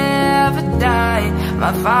never die.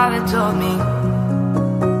 My father told me.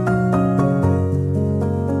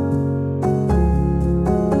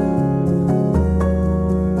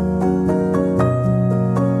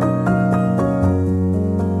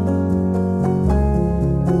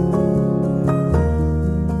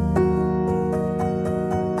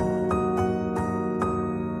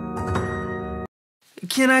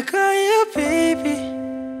 Can I call you baby?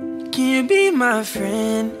 Can you be my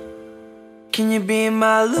friend? Can you be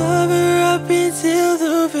my lover up until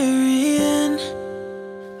the very end?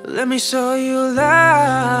 Let me show you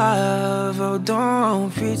love, oh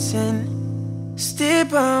don't pretend. Stay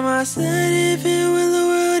by my side even when the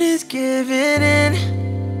world is giving in.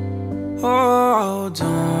 Oh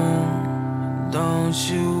don't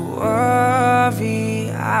you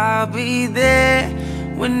worry, I'll be there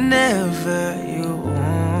whenever you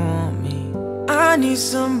want me. I need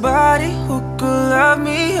somebody who could love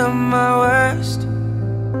me at my worst.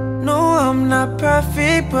 No, I'm not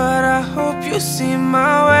perfect, but I hope you see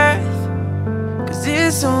my worth. Cause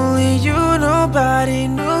it's only you, nobody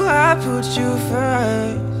knew I put you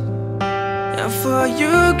first. And for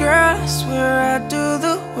you, girl, I swear I do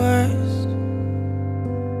the worst.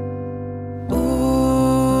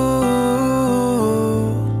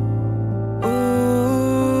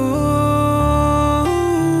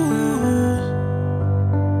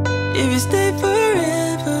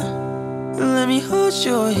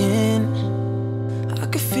 Your hand, I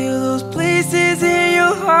can feel those places in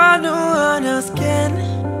your heart no one else can.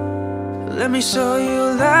 Let me show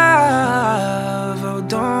you love, oh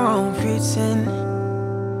don't pretend.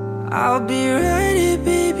 I'll be right here,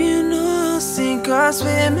 baby, you know I'll sink or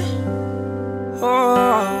swim.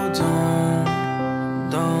 Oh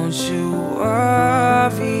don't you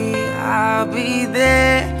worry, I'll be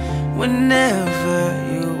there whenever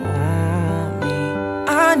you want me.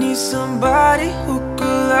 I need somebody who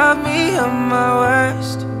love me at my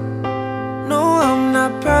worst. No, I'm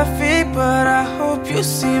not perfect, but I hope you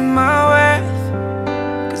see my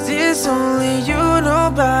worth. Cause it's only you,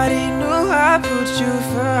 nobody knew I put you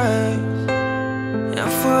first.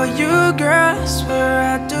 And for you, girl, I swear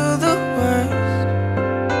I do the worst.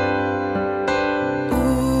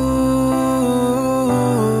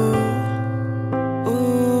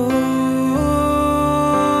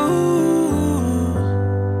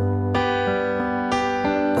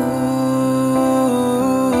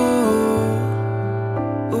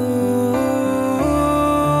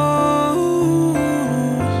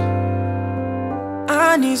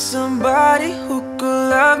 I need somebody who could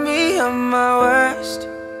love me at my worst.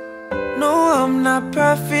 No, I'm not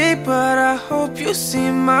perfect, but I hope you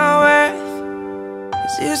see my worth.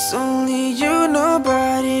 'Cause it's only you,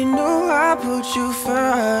 nobody knew I put you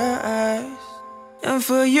first. And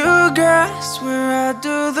for you, girl, I swear I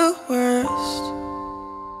do the worst.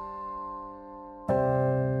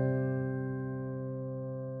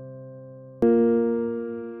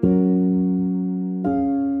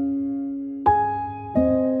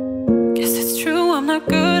 Guess it's true, I'm not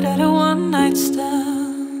good at a one-night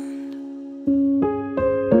stand,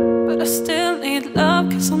 but I still need love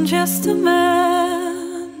 'cause I'm just a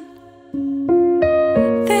man.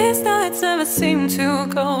 These nights never seem to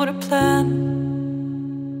go to plan.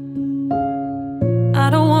 I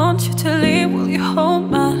don't want you to leave, will you hold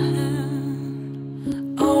my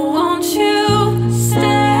hand? Oh, won't you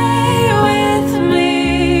stay with me?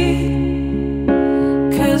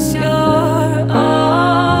 'Cause you're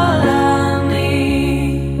all I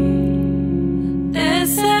need.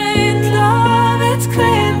 This ain't love, it's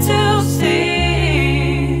clear to see.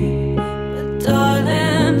 But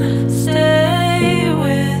darling, stay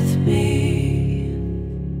with me.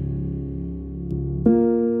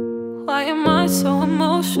 Why am I so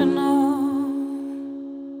emotional?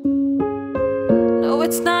 No,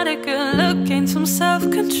 it's not a good look, gain some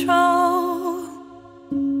self-control.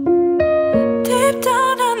 Deep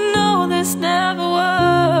down I know this never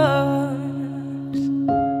works,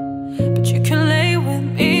 but you can lay with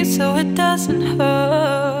me so it doesn't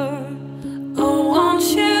hurt. Oh, won't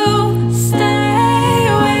you stay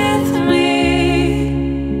with me?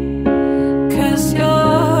 'Cause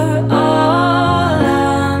you're all I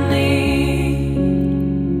need.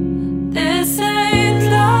 This ain't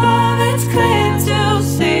love, it's clear to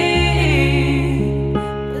see.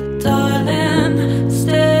 But darling,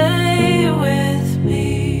 stay with me.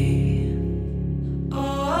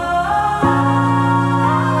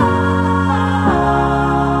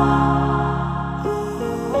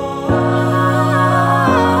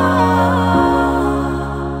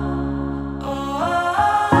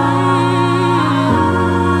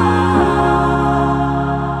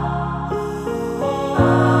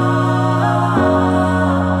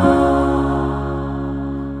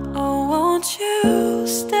 Oh, won't you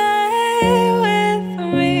stay with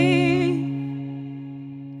me?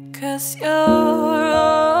 'Cause you're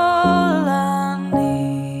all I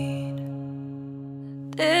need.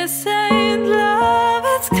 This ain't love,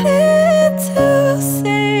 it's clear to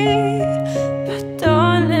see. But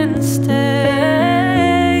darling,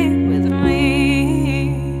 stay with me.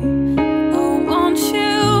 Oh, won't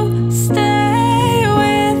you stay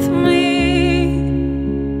with me?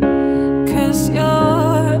 'Cause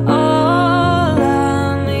you're all I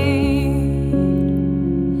need.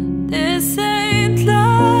 This ain't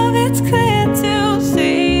love, it's clear to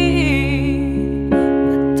see.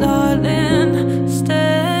 But darling,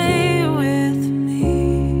 stay with me.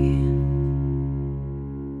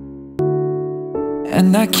 And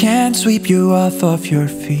I can't sweep you off of your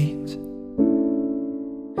feet.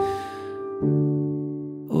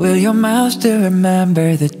 Will your mouth still remember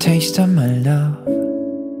the taste of my love?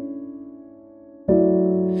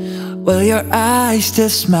 Will your eyes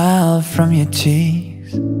still smile from your cheeks?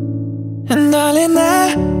 And darling, I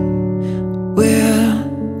will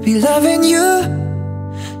be loving you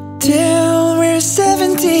till we're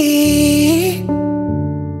 70.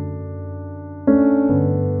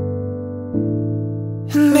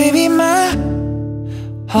 And maybe my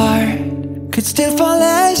heart could still fall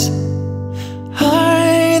as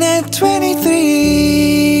hard at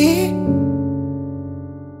 23.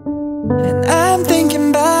 And I'm thinking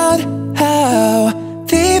about how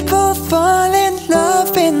people fall in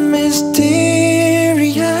love in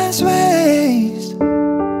mysterious ways.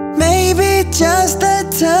 Maybe just the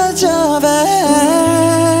touch of a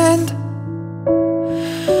hand.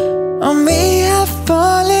 Or me, I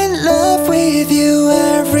fall in love with you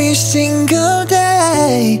every single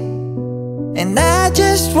day. And I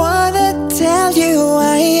just wanna tell you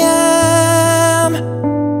I am.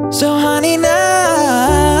 So honey,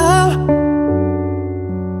 now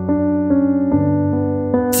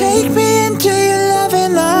take me into your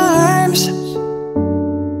loving arms.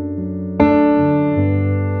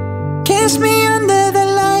 Kiss me under the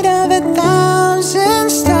light of 1,000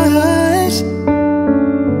 stars.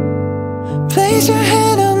 Place your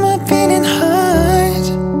head on my beating heart.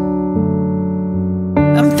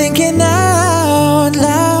 I'm thinking out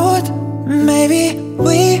loud. Maybe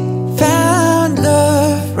we found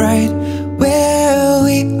love right where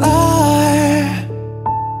we are.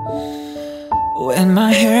 When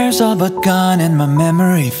my hair's all but gone and my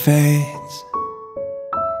memory fades,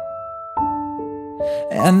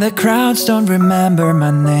 and the crowds don't remember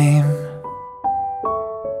my name.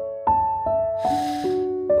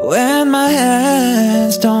 When my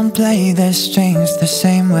hands don't play the strings the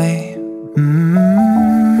same way,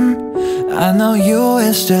 I know you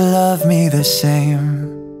will still love me the same.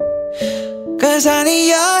 'Cause honey,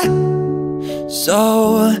 your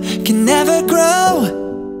soul can never grow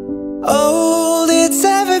old, it's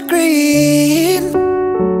evergreen.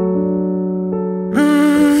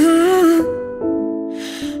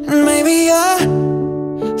 And maybe your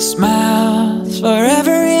smile's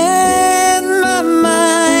forever in my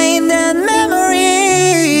mind and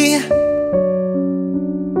memory.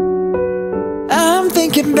 I'm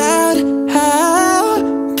thinking about how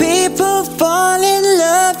people fall in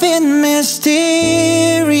love in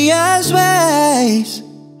mysterious ways.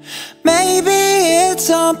 Maybe it's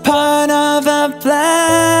all part of a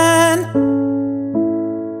plan.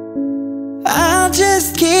 I'll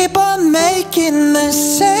just keep on making the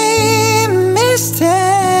same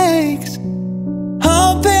mistakes,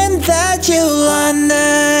 hoping that you'll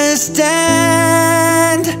understand.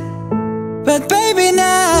 But baby,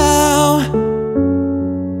 now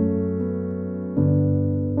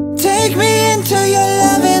take me into your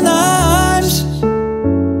loving arms.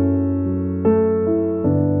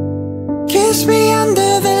 Kiss me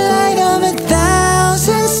under the light of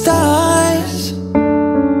 1,000 stars.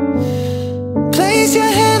 Place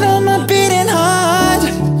your hand on my beating heart,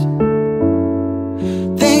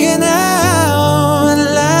 thinking out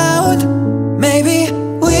loud. Maybe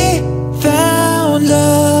we found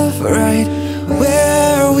love right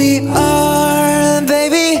where we are.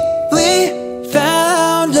 Baby, we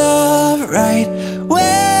found love right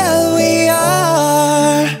where we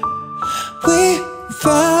are. We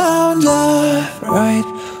found love right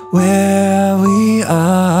where we are.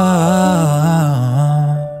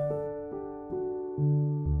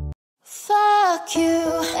 Fuck you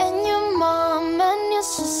and your mom and your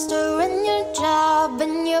sister and your job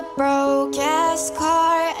and your broke ass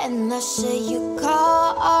car and the shit you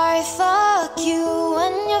call art. Fuck you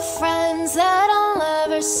and your friends that I'll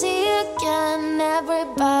never see again.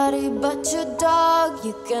 Everybody but your dog,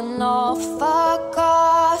 you can all fuck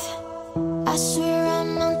off. I swear I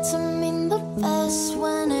meant to mean the best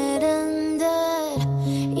when it ended.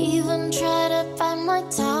 Even try to bite my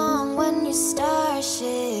tongue when you start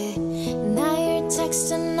shit. Now you're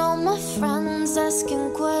texting all my friends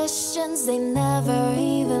asking questions. They never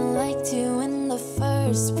even liked you in the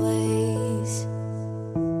first place.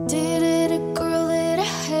 Did it a girl that I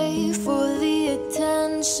hate for the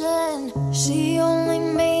attention? She only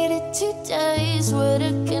made it 2 days with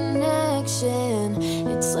a connection.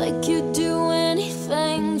 It's like you do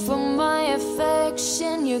anything for my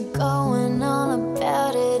affection. You're going on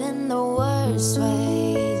about it in the worst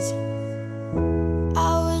ways.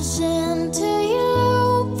 I was into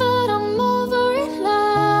you, but I'm over it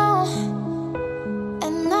now.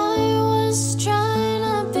 And I was trying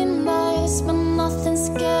to be nice, but nothing's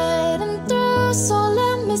getting through. So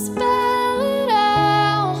let me spell it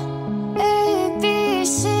out. A, B,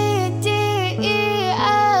 C, D, E,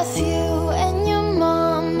 F, you and your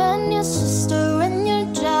mom and your sister and your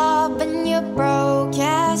job and your broke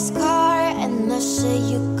ass car and the shit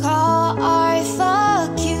you call art.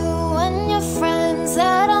 Fuck you and your friends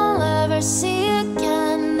that I'll never see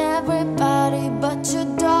again. Everybody but your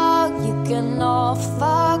dog, you can all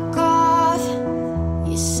fuck off.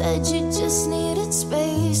 You said you just needed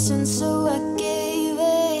space and so I gave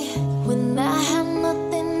it. When I had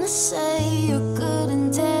nothing to say, you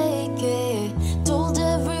couldn't take it. Told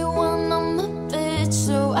everyone I'm a bitch,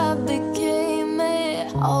 so I became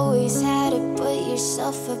it. Always had to put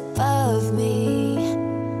yourself above me.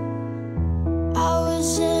 I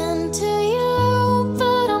was into you,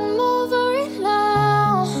 but I'm over it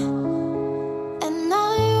now. And I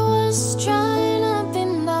was trying to be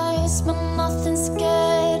nice, but nothing's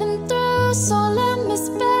getting through. So let me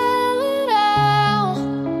spell it out.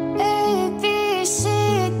 A, B, C,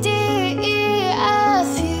 D, E,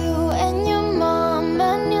 F, you and your mom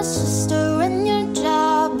and your sister and your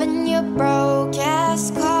job and your broke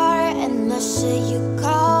ass car and the shit you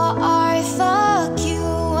call art. Fuck you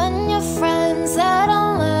and your friends that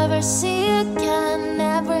I'll never see again.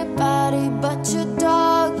 Everybody but your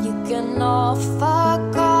dog, you can all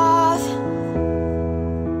fuck off.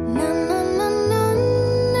 Na na na na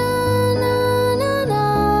na na na na.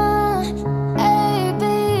 A, B,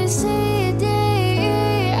 C, D, E,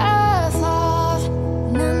 F, off.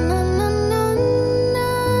 Na na na na na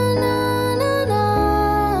na na na.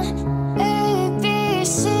 A, B,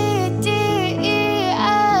 C, D, E,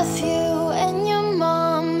 F, you and your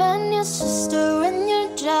mom and your sister and your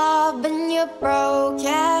job and your broke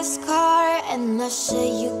ass car and the shit say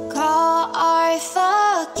you call or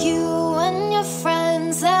fuck you and your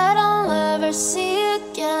friends that I'll never see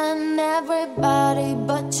again. Everybody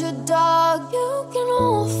but your dog, you can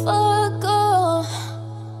all fuck off.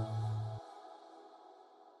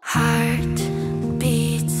 Heart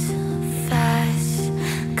beats fast,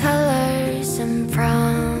 colors and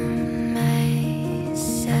promises.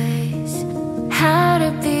 How to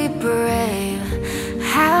be brave,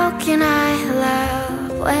 how can I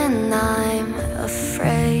love when I'm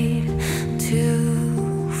afraid to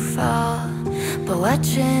fall? But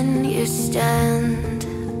watching you stand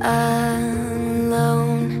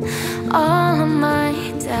alone, all of my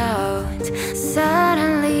doubt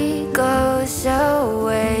suddenly goes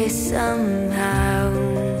away somehow.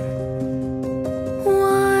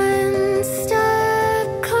 One step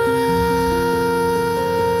closer.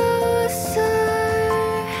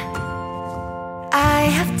 I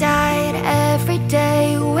have died every day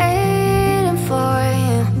waiting for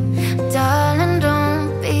you. Darling, don't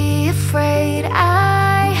be afraid.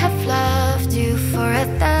 I have loved you for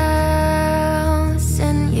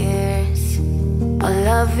 1,000 years. I'll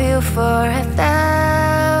love you for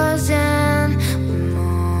 1,000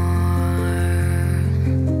 more.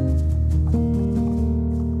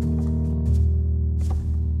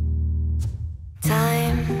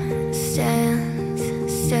 Time stands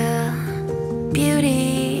still,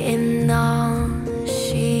 beauty in all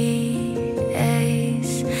she is.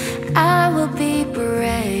 I will be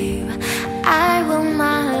brave, I will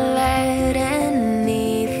not let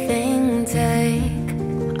anything take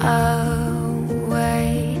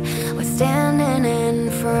away what's standing in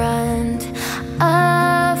front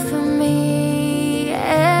of me.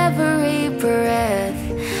 Every breath,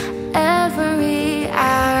 every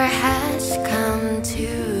hour has come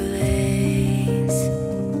to this.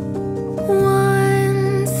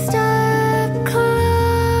 One step closer.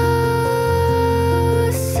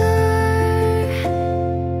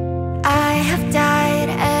 I have died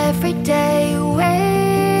every day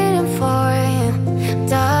waiting for you.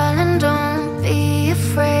 Darling, don't be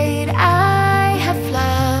afraid. I have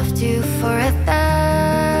loved you for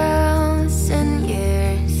 1,000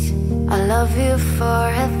 years. I'll love you for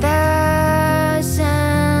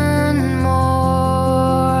 1,000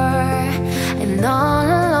 more. And all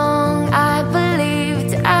along I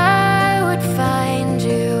believed I would find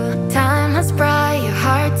you. Time has brought your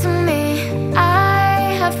heart to me. I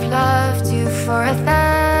have loved you for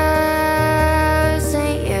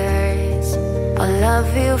 1,000 years. I'll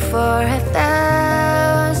love you for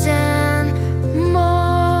 1,000 more.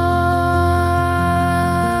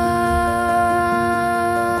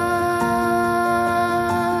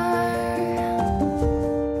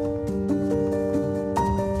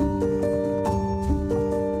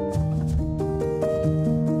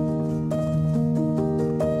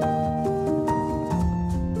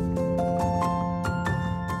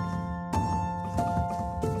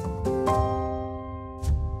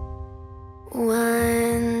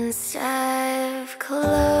 One step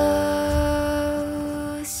closer.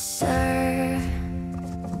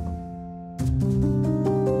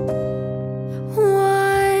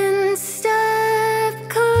 One step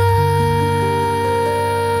closer.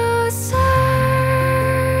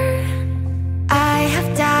 I have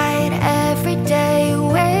died every day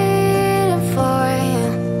waiting for you.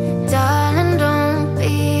 Darling, don't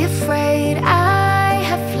be afraid. I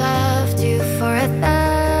have loved you for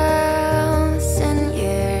 1,000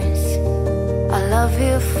 years. I'll love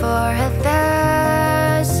you for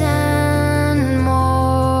 1,000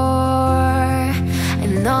 more.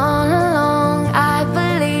 And all along I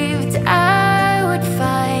believed I would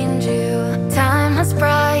find you. Time has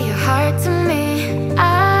brought your heart to me.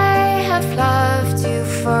 I have loved you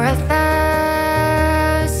for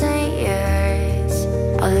 1,000 years.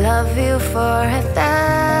 I'll love you for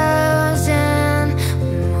 1,000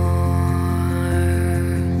 more.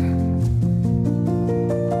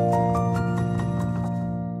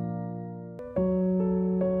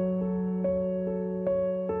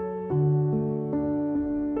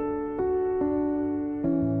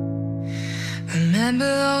 Remember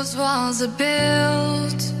those walls I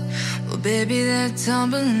built? Well, baby, they're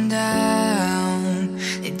tumbling down.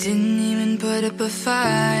 They didn't even put up a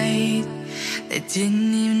fight. They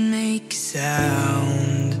didn't even make a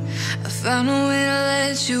sound. I found a way to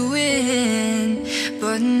let you in,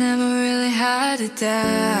 but never really had a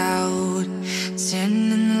doubt.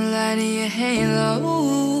 Standing in the light of your halo,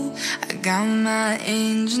 I got my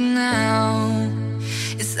angel now.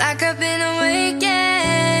 It's like I've been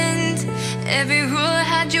awakened. Every rule I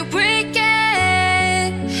had you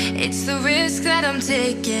breaking. It's the risk that I'm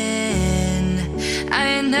taking. I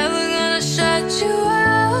ain't never gonna shut you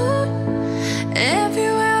out.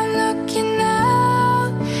 Everywhere I'm looking now,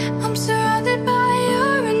 I'm surrounded by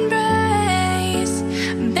your embrace.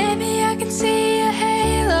 Baby, I can see a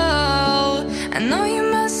halo. I know you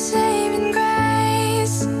must save in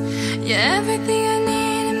grace. You're everything I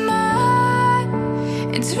need in my heart.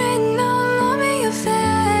 It's written all over your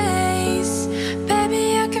face.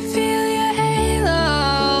 Baby, I can feel your halo.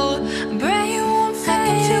 Pray you won't fade. I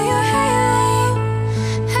can feel your halo.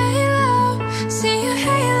 Halo, see your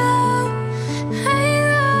halo.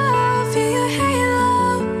 Halo, feel your halo.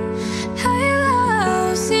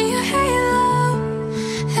 Halo, see your halo.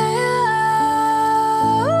 Halo,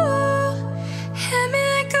 hit me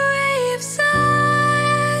like a wave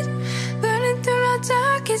sun, burning through my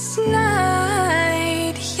darkest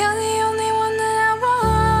night. You're the only one that I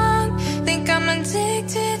want. Think I'm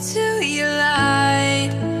addicted to your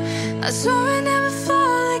light. I swore I'd never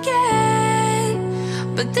fall again,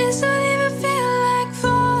 but this don't even feel like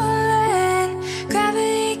falling.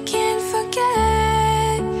 Gravity can't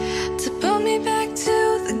forget to pull me back to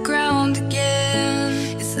the ground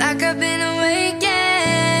again. It's like I've been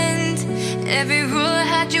awakened. Every rule I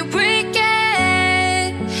had you breaking.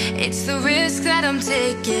 It's the risk that I'm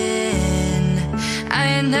taking. I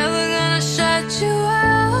ain't never gonna shut you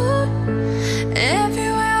out.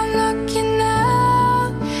 Everywhere I'm looking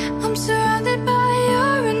now, I'm surrounded by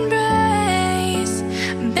your embrace.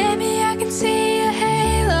 Baby, I can see a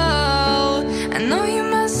halo. I know you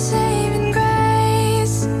must save in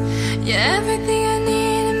grace. You're everything I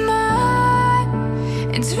need in my heart.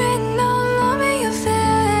 It's written all over your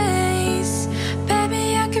face. Baby,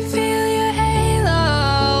 I can feel your halo.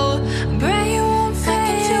 Pray you won't fade. I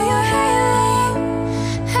can feel your halo.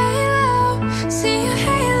 Halo, see your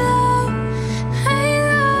halo.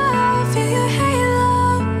 Halo, feel your halo.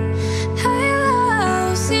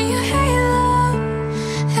 Halo, see your halo.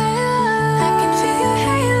 Halo, I can feel your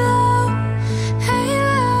halo.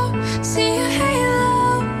 Halo, see your halo.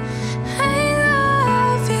 Halo,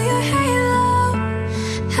 feel your halo.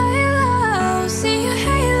 Halo, see your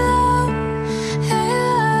halo. Halo.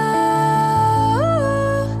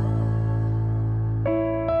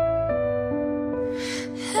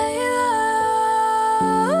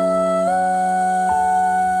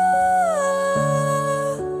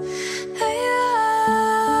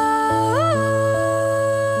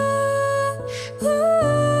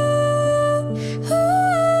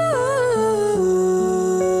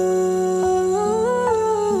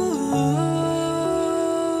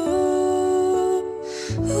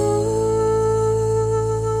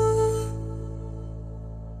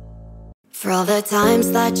 For all the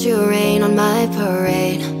times that you rain on my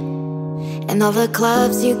parade, and all the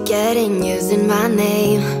clubs you get in using my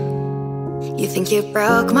name. You think you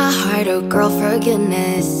broke my heart, oh girl, for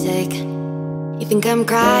goodness sake. You think I'm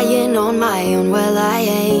crying on my own, well I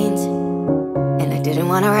ain't. And I didn't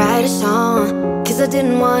wanna write a song, cause I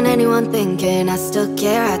didn't want anyone thinking I still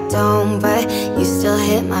care, I don't. But you still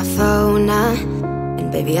hit my phone,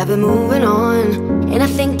 and baby I've been moving on. And I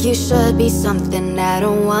think you should be something I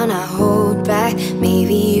don't wanna hold back.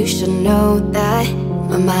 Maybe you should know that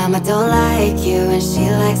my mama don't like you and she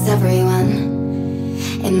likes everyone.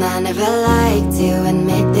 And I never liked to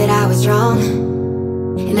admit that I was wrong.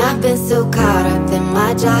 And I've been so caught up in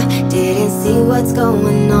my job, didn't see what's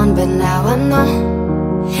going on, but now I know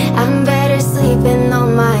I'm better sleeping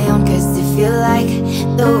on my own. Cause if you like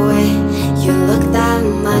the way you look that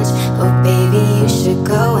much, oh baby you should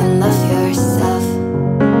go and love yourself.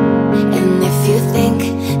 And if you think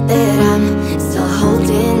that I'm still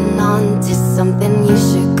holding on to something, you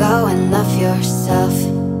should go and love yourself.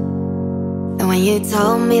 And when you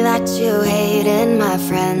told me that you hated my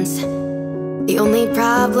friends, the only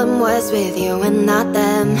problem was with you and not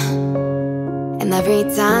them. And every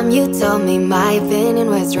time you told me my opinion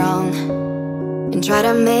was wrong, and tried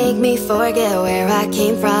to make me forget where I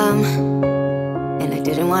came from. And I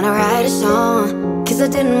didn't wanna write a song, cause I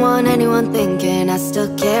didn't want anyone thinking I still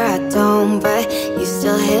care, I don't. But you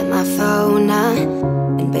still hit my phone,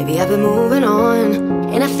 and baby I've been moving on.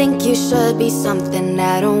 And I think you should be something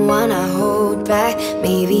I don't wanna hold back.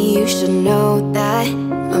 Maybe you should know that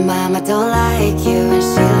my mama don't like you and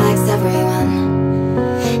she likes everyone.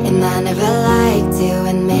 And I never liked to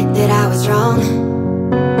admit that I was wrong.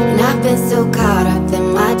 And I've been so caught up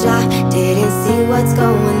in my job, didn't see what's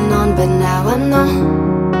going on, but now I know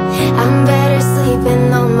I'm better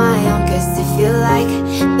sleeping on my own. Cause if you like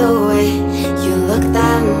the way you look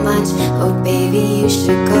that much, oh baby you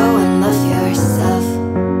should go and love yourself.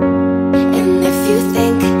 And if you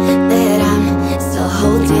think that I'm still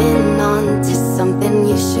holding on to something,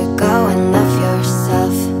 you should go and love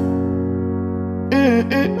yourself.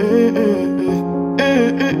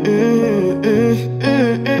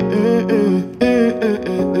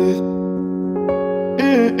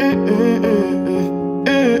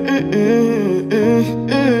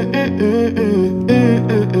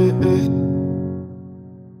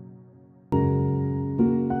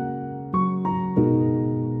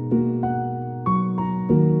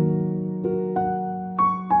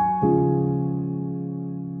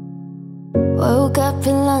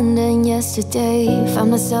 London yesterday. Found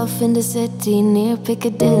myself in the city near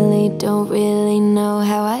Piccadilly. Don't really know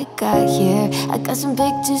how I got here. I got some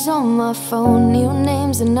pictures on my phone, new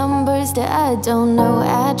names and numbers that I don't know.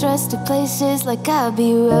 Address to places like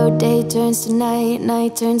Abbey Road. Day turns to night,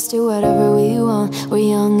 night turns to whatever we want. We're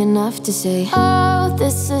young enough to say, oh,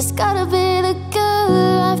 this has gotta be the good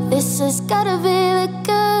life. This has gotta be the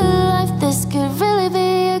good life. This could really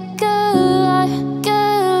be a good life,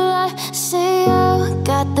 good life. Say, oh,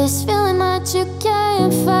 got this feeling that you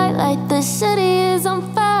can't fight. Like the city is on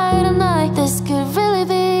fire tonight. This could really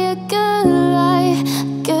be a good life,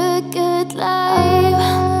 good, good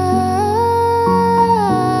life.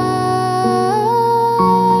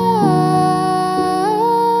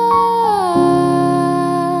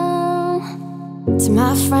 To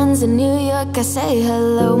my friends in New York, I say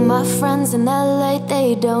hello. My friends in LA,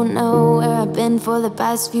 they don't know where I've been for the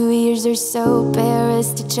past few years or so.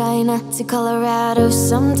 Paris to China to Colorado.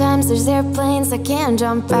 Sometimes there's airplanes that can't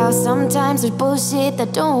jump out. Sometimes there's bullshit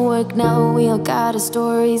that don't work. No, we all got our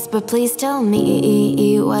stories, but please tell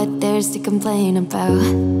me what there's to complain about.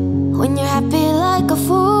 When you're happy like a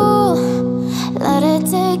fool, let it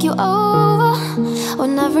take you over.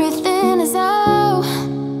 When everything is out,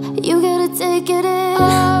 you gotta take it in.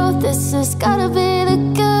 Oh, this has gotta be the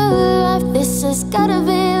good life. This has gotta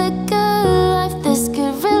be the good life. This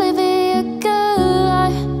could really be a good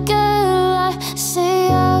life, good life. Say,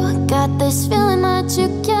 oh, got this feeling that you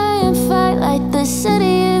can't fight. Like the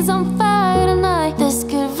city is on fire tonight. This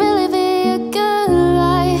could really be a good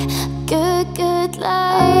life, good, good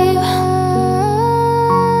life.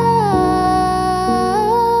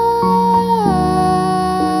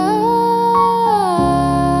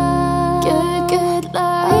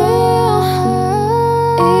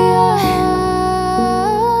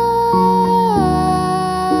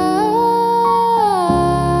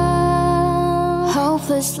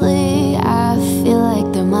 Hopelessly, I feel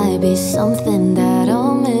like there might be something that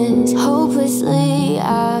I'll miss. Hopelessly,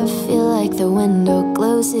 I feel like the window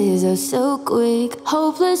closes oh so quick.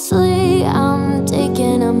 Hopelessly, I'm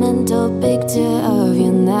taking a mental picture of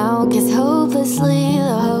you now. Cause hopelessly,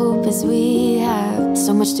 the hope is we have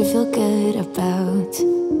so much to feel good about.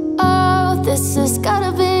 Oh, this has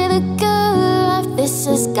gotta be the good life. This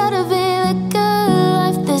has gotta be the good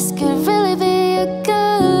life. This could really be a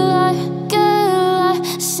good life, good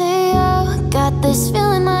life. Say, oh, got this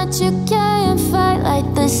feeling that you can't fight.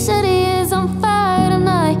 Like the city is on fire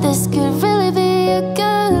tonight. This could really be a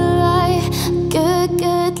good life, good,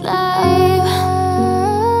 good life.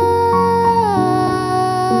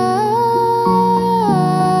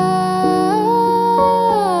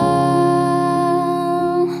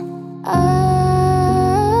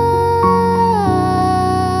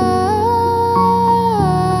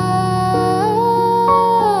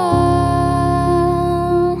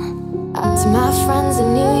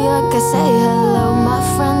 I say hello, my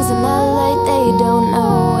friends in LA, they don't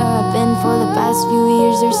know where I've been for the past few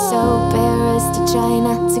years or so. Paris to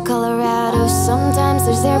China to Colorado. Sometimes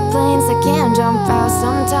there's airplanes that can't jump out.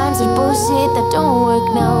 Sometimes there's bullshit that don't work.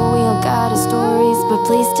 No, we all got our stories, but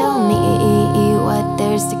please tell me what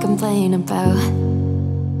there's to complain about.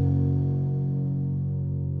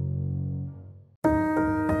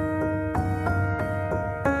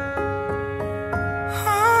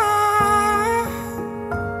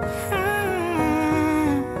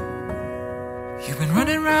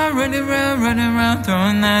 Running around,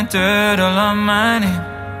 throwing that dirt all on my name.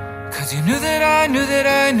 Cause you knew that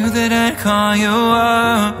I'd call you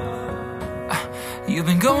up. You've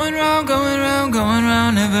been going round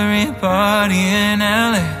every party in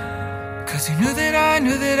LA. Cause you knew that I'd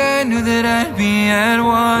be at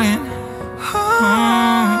one.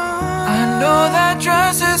 I know that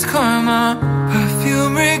dress is karma,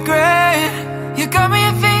 perfume regret. You got me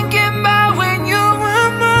thinking about when you were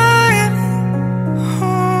mine.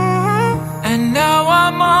 And now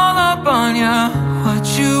I'm all up on ya, what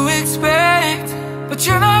you expect? But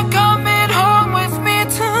you're not coming home with me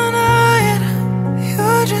tonight.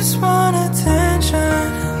 You just want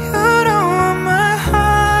attention, you don't want my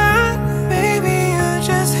heart. Baby, you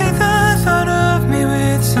just hate the thought of me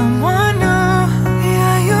with someone new.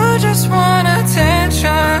 Yeah, you just want attention,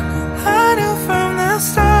 I knew from the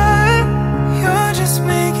start. You're just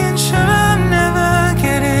making sure I'm never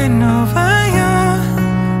getting over you.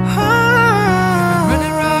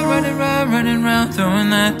 Running round, throwing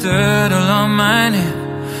that dirt all on my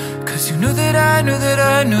name. Cause you knew that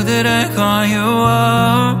I'd call you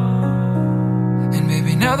up. And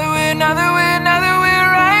baby, now that we're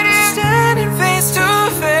right here, standing face to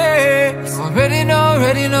face, you already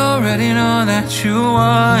know that you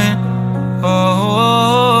want.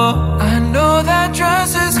 Oh, I know that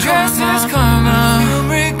dress is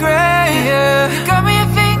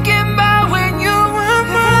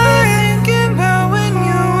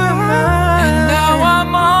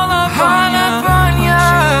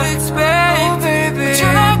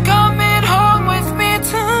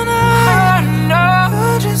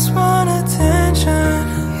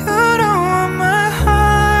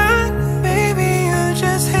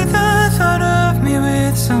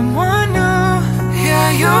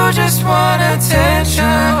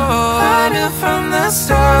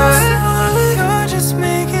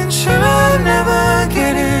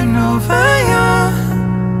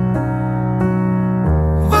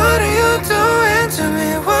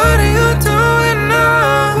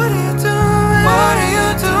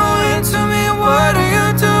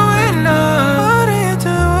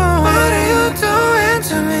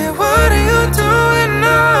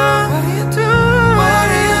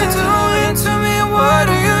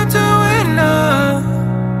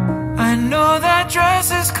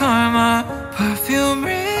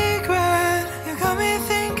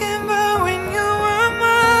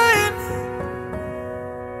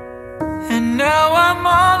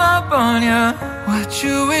on ya. What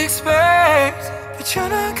you expect? But you're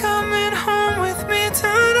not coming home with me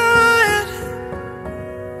tonight.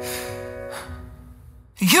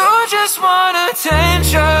 You just want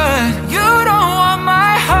attention. You don't want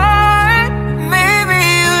my heart. Maybe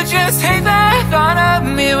you just hate the thought of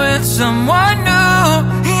me with someone new.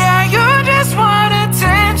 Yeah, you just want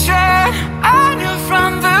attention. I knew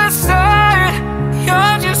from the start.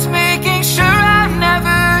 You're just making sure I'm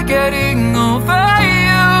never getting over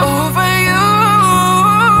you. Over you.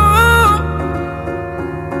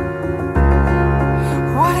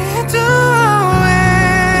 What are you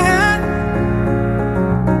doing?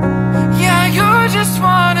 Yeah, you just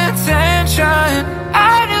want attention.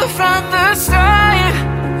 I knew from the start.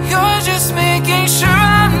 You're just making sure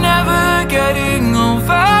I'm never getting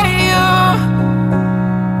over you.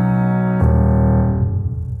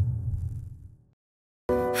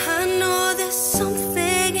 I know there's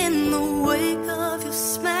something in the wake of your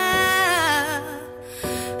smile.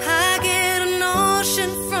 I get a notion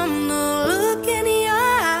from the look in your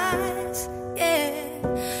eyes. Yeah,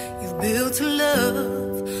 you've built a love,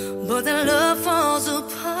 but that love falls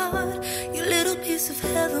apart. Your little piece of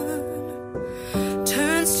heaven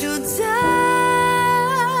turns to die.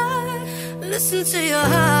 Listen to your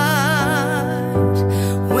heart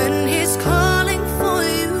when he's calling for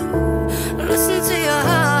you. Listen to your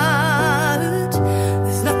heart.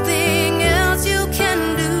 There's nothing else you can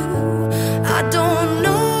do. I don't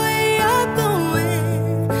know where you're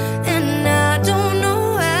going, and I don't know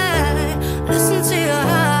why. Listen to your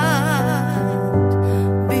heart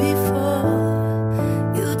before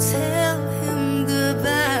you tell him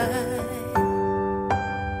goodbye.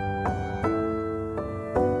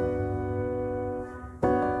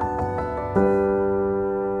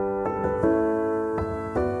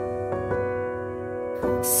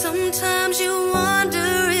 Sometimes you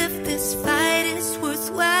wonder if this fight is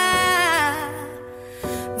worthwhile.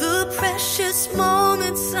 The precious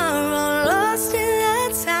moments are all lost in the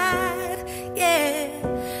tide. Yeah,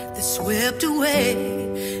 they're swept away,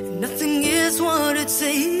 and nothing is what it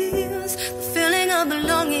seems. The feeling of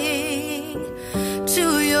belonging to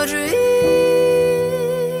your dreams.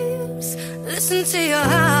 Listen to your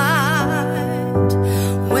heart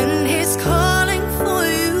when he's calling for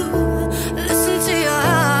you. Listen to your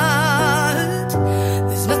heart.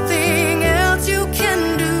 There's nothing else you can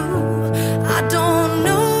do. I don't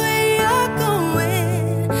know where you're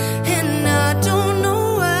going, and I don't know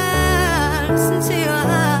why. Listen to your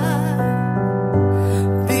heart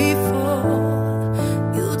before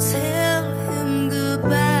you tell him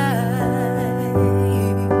goodbye.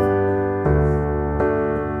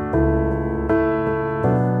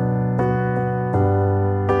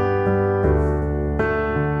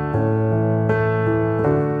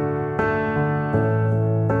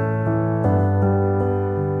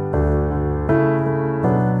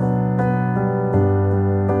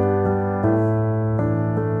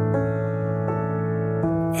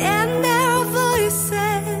 And there are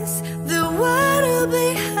voices that want to be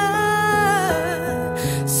heard.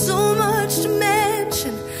 So much to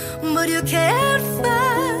mention, but you can't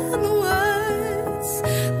find the words.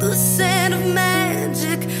 The scent of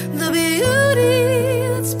magic, the beauty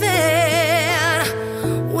that's been.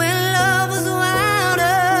 When love was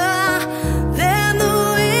wilder than the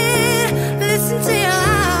wind. Listen to your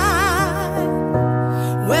heart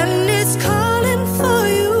when it's calling for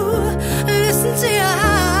you. Listen to your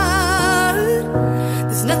heart.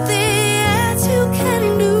 There's nothing else you can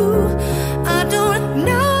do. I don't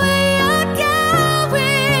know where you're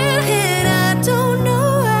going, and I don't know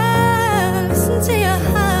why. Listen to your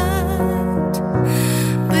heart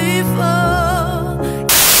before.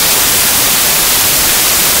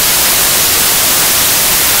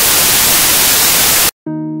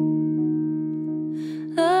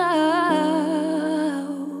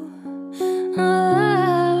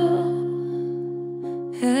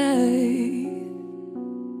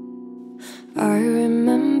 I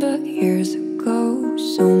remember years ago,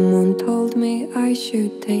 someone told me I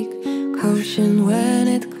should take caution when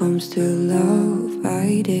it comes to love.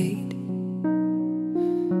 I did.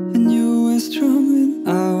 And you were strong and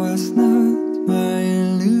I was not. My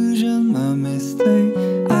illusion, my mistake.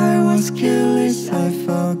 I was careless, I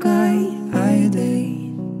forgot I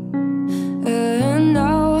did. And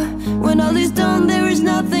now, when all is done, there is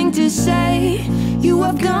nothing to say. You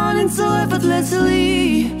have gone and so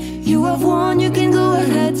effortlessly. You have won, you can go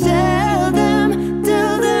ahead, tell them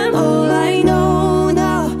all I know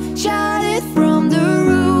now. Shout it from the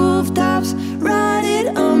rooftops, write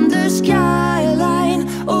it on the skyline.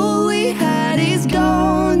 All we had is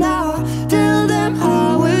gone now. Tell them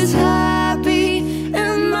I was happy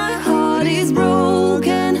and my heart is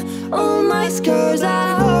broken.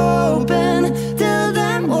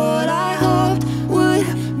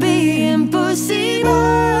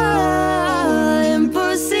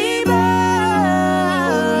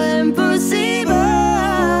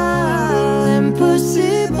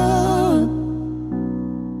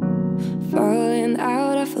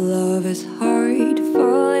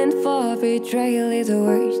 the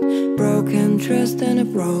worst. Broken trust and a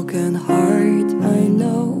broken heart. I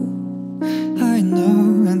know,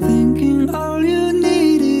 and thinking all you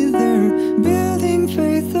need is there. Building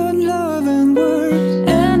faith on love and words.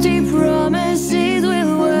 empty promises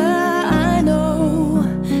will wear. I know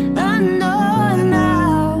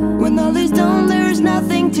now. When all is done, there's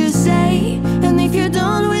nothing to say. And if you're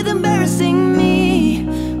done with embarrassing me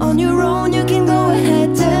on your own, you can go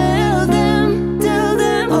ahead. Tell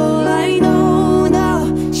them all I know now.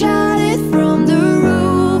 Shout it from the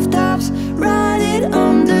rooftops, write it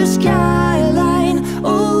on the skyline.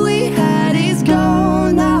 All we had is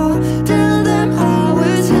gone now. Tell them I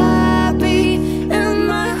was happy and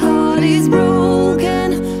my heart is broken.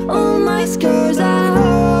 All my scars are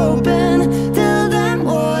open. Tell them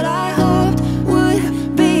what I hoped would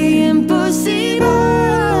be impossible.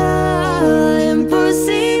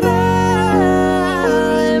 Impossible,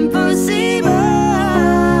 impossible,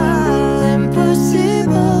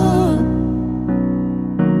 impossible.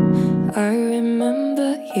 I remember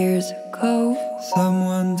years ago,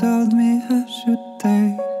 Someone told me I should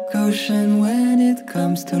take caution when it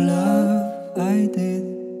comes to love. I did.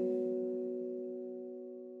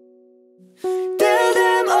 Tell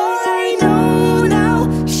them all I know now.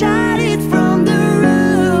 Shout it from the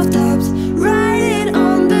rooftops, write it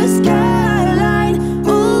on the skyline.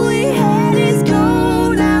 All we had is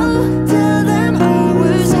gone now. Tell them I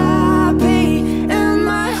was happy and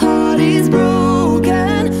my heart is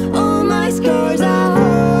broken. All my scars are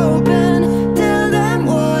open. Tell them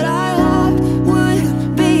what I hoped would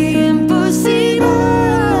be impossible.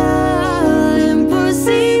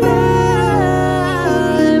 Impossible,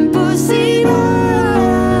 impossible,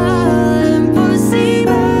 impossible,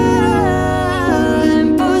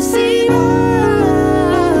 impossible,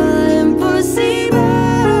 impossible,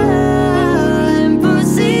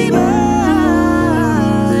 impossible,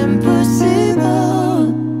 impossible.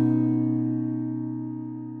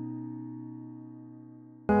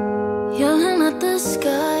 Yelling at the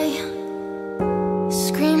sky,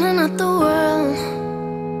 screaming at the world.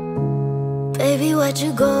 Baby, why'd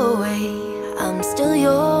you go away? I'm still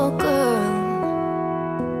your girl.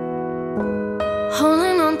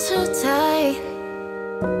 Holding on too tight,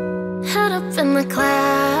 head up in the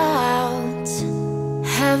clouds.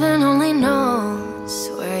 Heaven only knows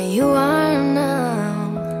where you are now.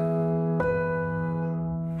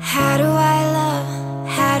 How do I love?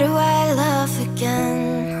 How do I love again?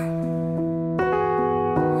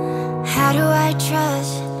 How do I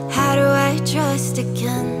trust? How do I trust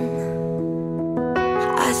again?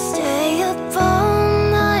 I stay up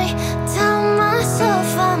all night, tell myself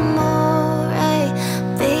I'm alright.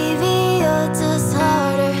 Baby, you're just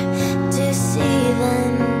harder to see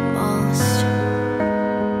than most.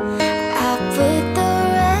 I put the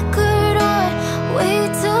record on,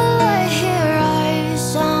 wait till I hear our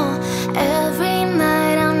song. Every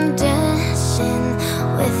night I'm dancing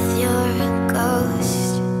with your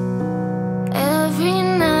ghost. Every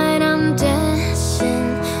night I'm dancing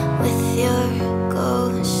with your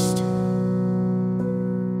ghost.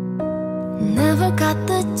 Never got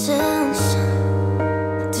the chance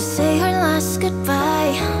to say her last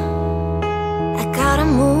goodbye. I gotta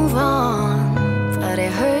move on, but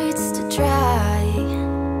it hurts to try.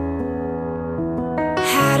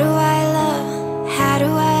 How do I love? How do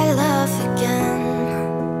I love again?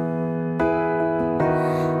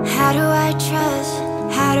 How do I trust?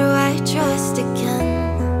 How do I trust again?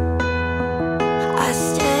 I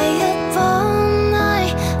stay up all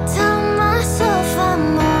night, tell myself I'm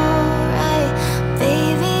alright.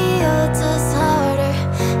 Baby, you're just harder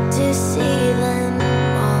to see than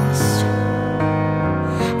most.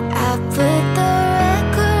 I put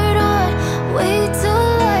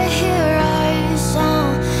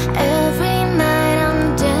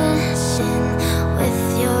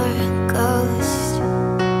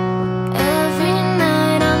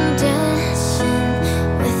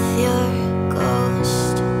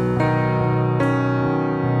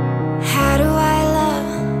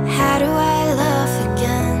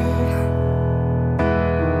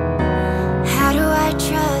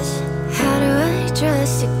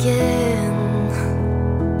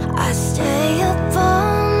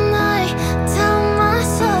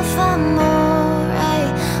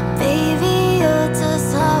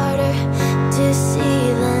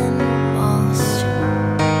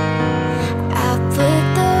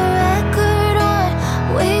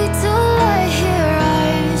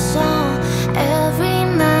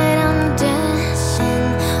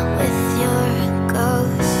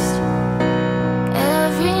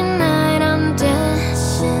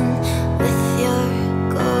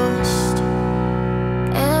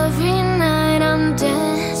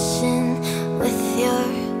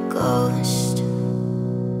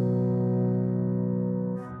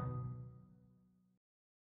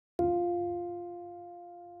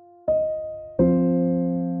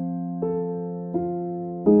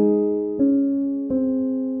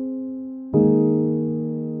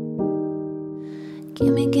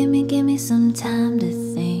Give me some time to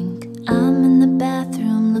think. I'm in the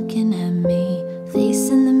bathroom looking at me. Face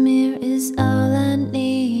in the mirror is all I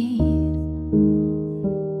need.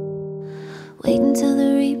 Wait until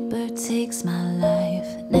the Reaper takes my life.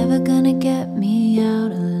 Never gonna get me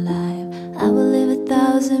out alive. I will live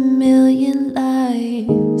 1,000 million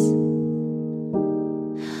lives.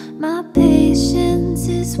 My patience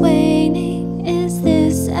is waning. Is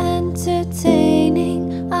this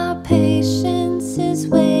entertaining? Our patience is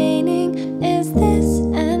waning. Is this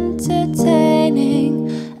entertaining?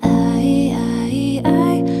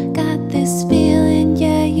 I got this feeling,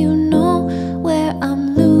 yeah, you know, where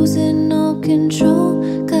I'm losing all control.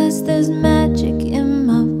 'Cause there's magic in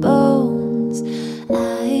my bones.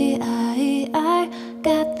 I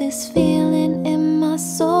got this feeling in my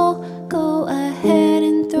soul. Go ahead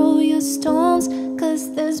and throw your stones, 'cause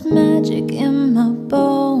there's magic in my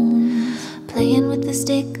bones. Playing with a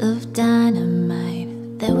stick of dynamite.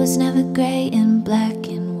 There was never gray and black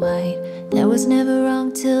and white. There was never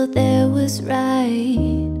wrong till there was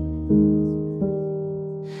right.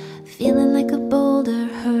 Feeling like a boulder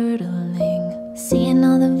hurtling, seeing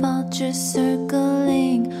all the vultures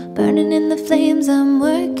circling, burning in the flames I'm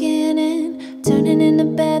working in, turning in a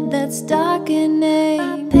bed that's darkening.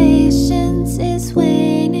 My patience is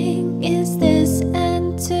waning. Is this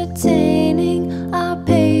entertaining? Our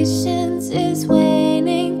patience is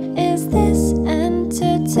waning. Is this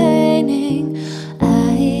entertaining?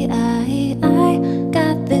 I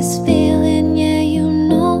got this feeling, yeah, you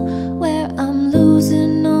know, where I'm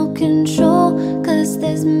losing all control. 'Cause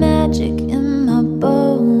there's magic in my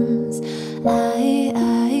bones.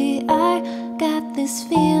 I got this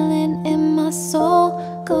feeling in my soul.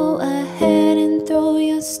 Go ahead and throw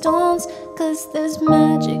your stones, 'cause there's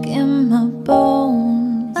magic in my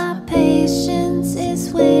bones. My patience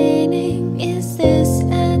is waning. Is this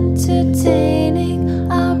entertaining?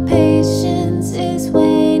 Our patience is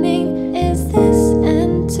waning. Is this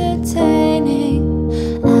entertaining?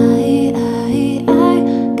 I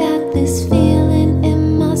got this feeling in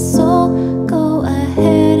my soul. Go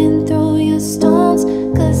ahead and throw your stones,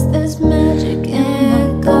 'cause there's magic in my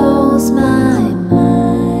goes my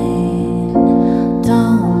mind.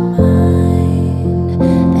 Don't mind.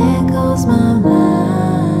 There goes my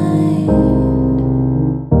mind.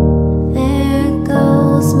 There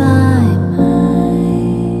goes my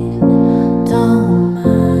mind. Don't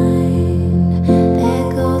mind. There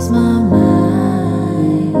goes my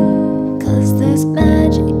mind. 'Cause there's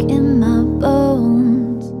magic in my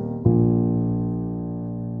bones.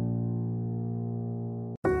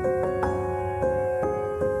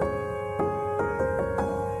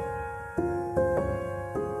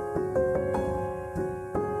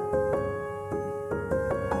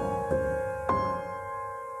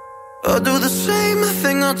 I do the same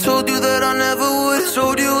thing I told you that I never would.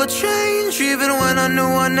 Told you I'd change even when I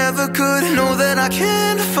knew I never could. Know that I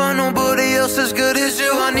can't find nobody else as good as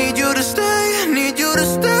you. I need you to stay, need you to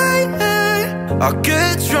stay. I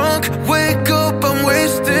get drunk, wake up, I'm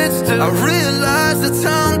wasted still. I realize the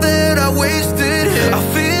time that I wasted here. I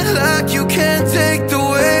feel like you can't take the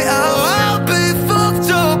way out. I'll be fucked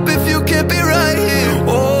up if you can't be right here.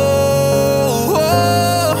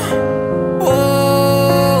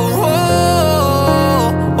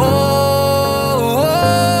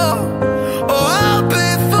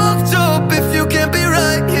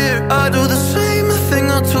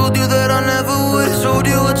 Told you that I never would. Told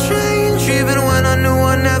you I'd change even when I knew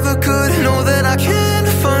I never could. Know that I can't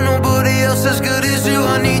find nobody else as good as you.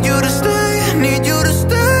 I need you to stay, need you to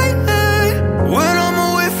stay. When I'm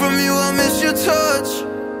away from you, I miss your touch.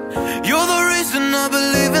 You're the reason I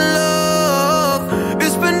believe in love.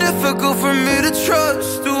 It's been difficult for me to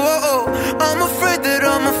trust. Oh, I'm afraid that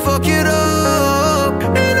I'ma fuck it up.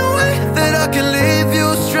 Ain't no way that I can leave you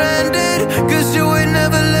stranded, 'cause you ain't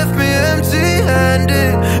never left me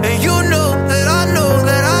empty-handed. And you know that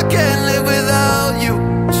I can't live without you.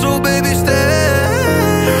 So baby stay.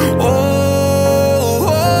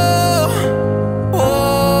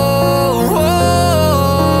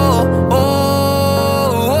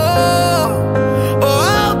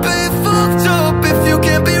 I'll be fucked up if you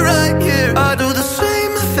can't be right here. I do the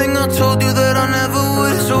same thing I told you that I never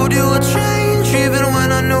would. Told you I'd change even when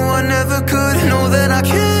I knew I never could. Know that I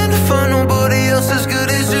can't find nobody else as good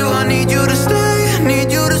as you. I need you to stay, need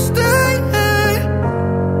you to stay.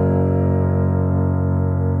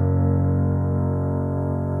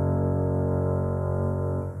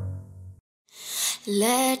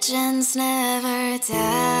 Legends never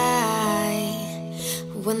die.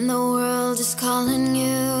 When the world is calling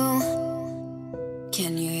you,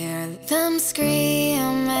 can you hear them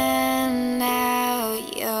screaming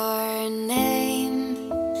out your name?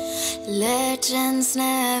 Legends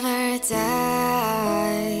never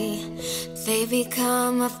die. They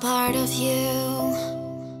become a part of you.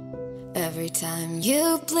 Every time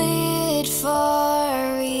you bleed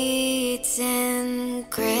for eating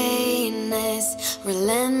greatness,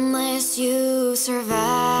 relentless you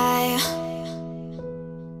survive.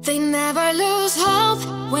 They never lose hope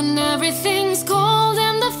when everything's cold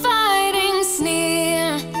and the fighting's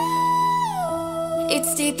near.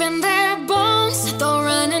 It's deep in their bones, they'll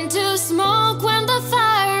run into smoke when the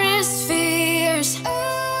fire is fierce.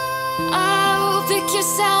 Oh, pick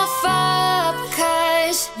yourself up,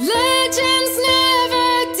 'cause legends never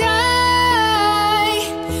die.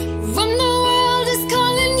 When the world is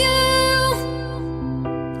calling you,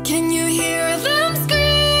 can you hear them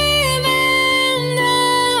screaming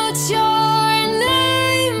out your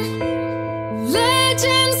name?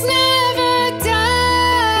 Legends never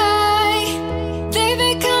die. They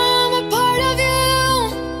become a part of you.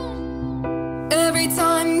 Every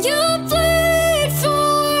time you bleed for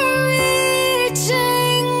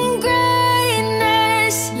reaching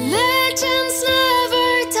greatness, legends never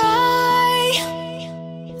die.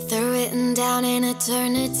 They're written down in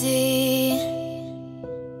eternity,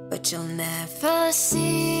 but you'll never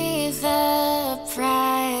see the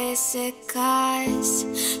price it costs.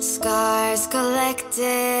 Scars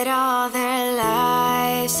collected all their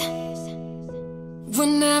lives.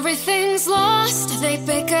 When everything's lost, they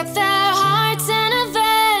pick up their hearts and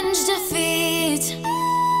avenge defeat.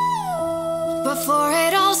 Before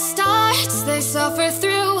it all starts, they suffer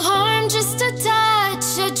through harm just to touch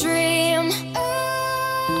a dream.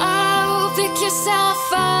 Oh, pick yourself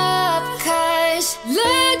up, 'cause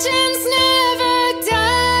legends never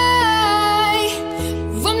die.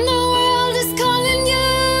 When the world is calling you,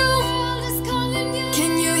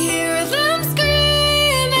 can you hear them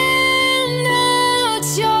screaming out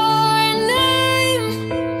your name?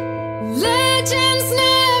 Legends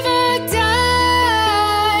never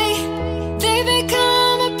die. They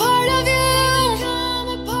become a part of you.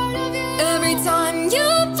 Every time you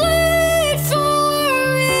bleed for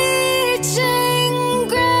reaching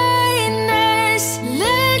greatness,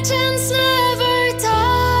 legends never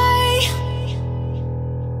die.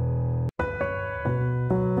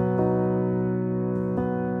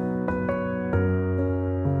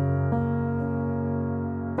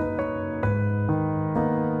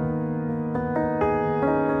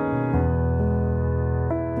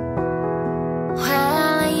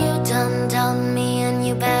 Well, you done me and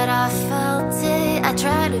you bet I felt it. I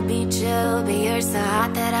tried to be chill, but you're so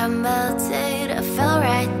hot that I melted. I fell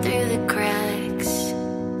right through the cracks.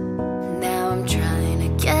 Now I'm trying to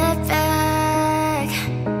get back.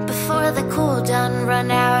 Before the cool down run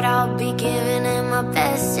out, I'll be giving it my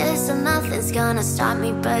best. Yes, so nothing's gonna stop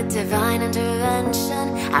me but divine intervention.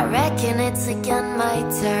 I reckon it's again my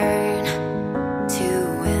turn to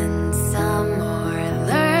win some or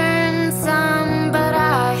learn some, but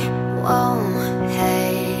I won't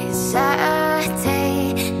hesitate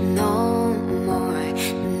no more,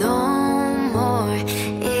 no more.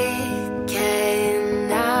 It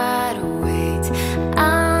cannot wait.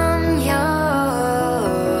 I'm yours.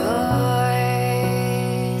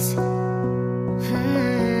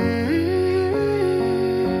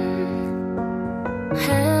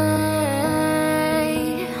 Hey,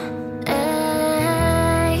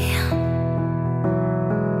 hey.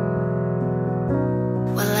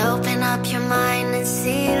 Well, open up your mind and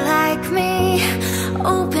see like me.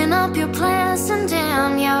 Open up your plans and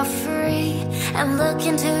damn, you're free. And look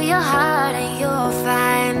into your heart and you'll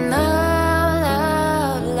find love,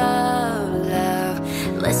 love, love, love.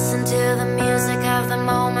 Listen to the music of the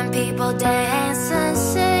moment, people dance and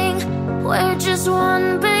sing. We're just one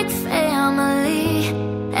big family,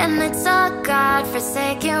 and it's our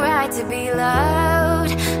God-forsaken right to be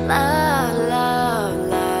loved. Love, love,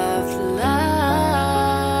 love, love.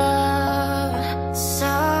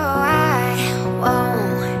 So I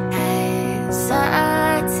won't hesitate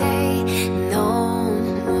no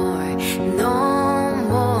more, no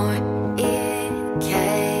more. It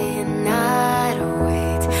cannot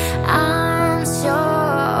wait. I'm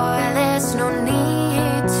sure there's no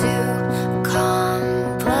need to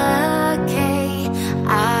complicate.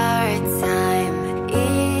 Our time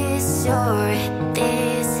is short.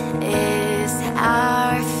 This is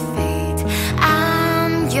our fate.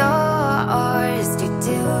 I'm yours.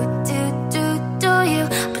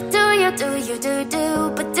 Do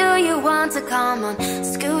you? But do you want to come on?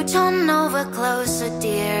 Scooch on over closer,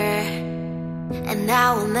 dear, and I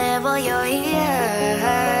will nibble your ear.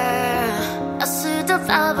 A suit of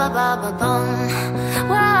ba ba ba ba bum.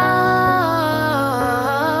 Whoa,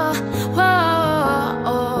 whoa,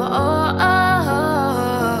 oh, oh, oh,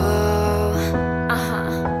 oh.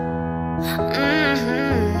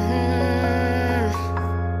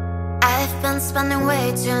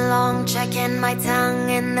 sticking my tongue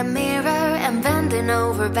in the mirror and bending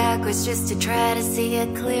over backwards just to try to see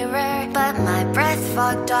it clearer. But my breath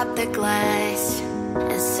fogged up the glass,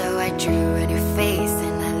 and so I drew on your face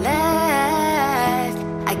and I left.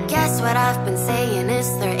 I guess what I've been saying is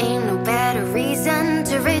there ain't no better reason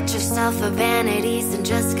to rid yourself of vanities and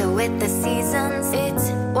just go with the seasons. It's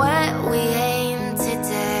what we aim to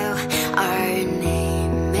do. Our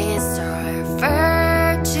name is our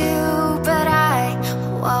virtue, but I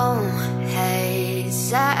won't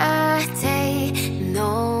hesitate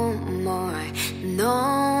no more, no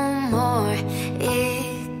more.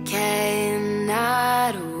 It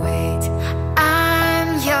cannot wait. I'm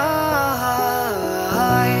yours.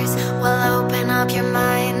 Well, open up your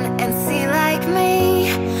mind and see like me.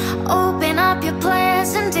 Open up your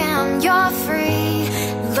plans and damn, you're free.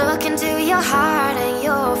 Look into your heart and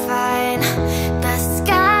you'll find the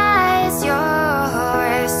sky's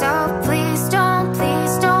yours. So please don't,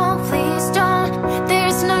 please don't, please don't.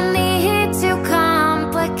 There's no need to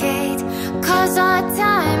complicate, 'cause our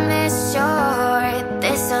time is short.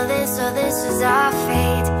 This is our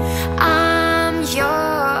fate. I'm yours.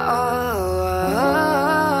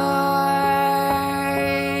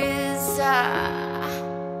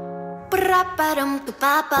 Ba-dum,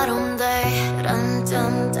 ba-ba-dum, dum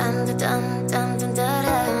dum dum dum dum dum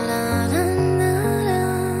dum.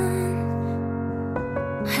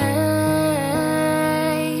 Hey,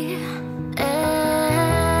 hey.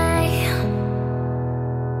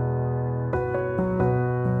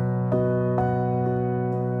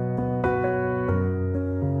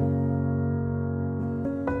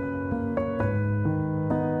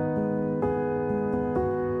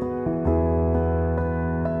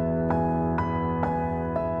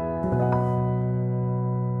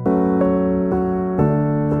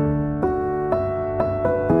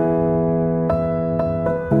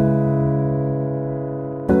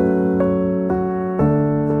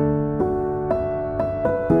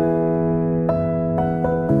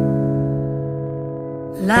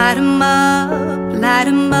 Light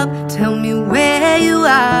 'em up, tell me where you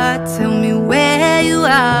are, tell me where you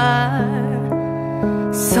are.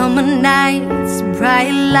 Summer nights,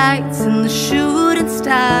 bright lights and the shooting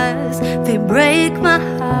stars, they break my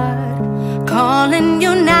heart. Calling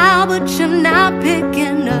you now, but you're not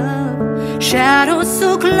picking up. Shadows so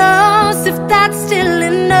close, if that's still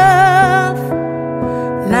enough.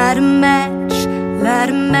 Light a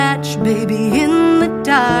match, baby, in the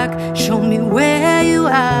dark. Show me where you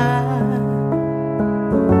are.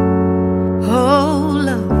 Oh,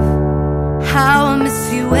 love, how I miss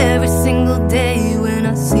you every single day when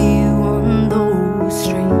I see you on those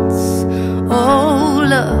streets. Oh,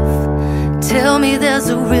 love, tell me there's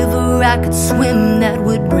a river I could swim that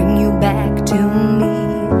would bring you back to me.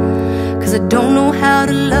 'Cause I don't know how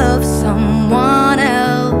to love someone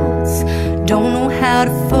else, don't know how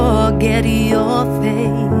to forget your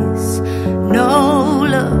face. No,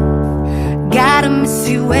 love, gotta miss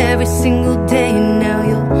you every single day. Now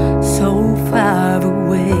you're so far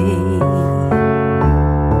away.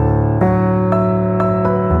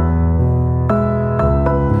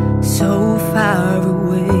 So far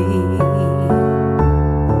away.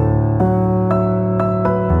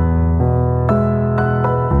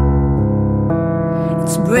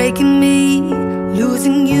 It's breaking me,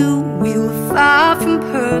 losing you. We were far from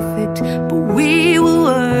perfect, but we were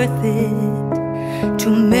worth it.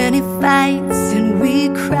 Too many fights and we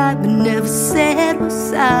cried, but never said we're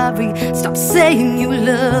sorry. Stop saying you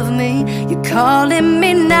love me, you're calling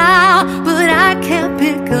me now, but I can't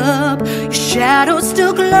pick up. Your shadow's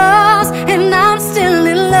still close and I'm still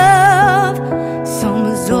in love.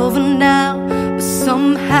 Summer's over now, but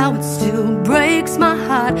somehow it still breaks my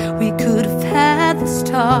heart. We could have had this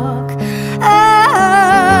talk.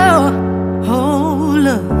 Oh,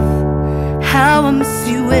 love, how I miss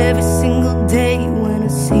you every single day when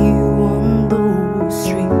I see you on those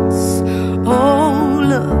streets. Oh,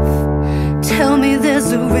 love, tell me there's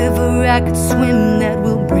a river I could swim that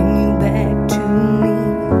will bring you back to me.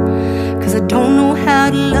 'Cause I don't know how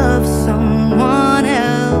to love someone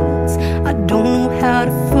else, I don't know how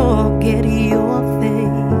to forget your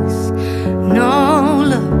face. No,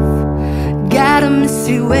 love, gotta miss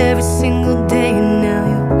you every single day. Now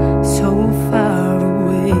you're so far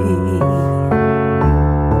away.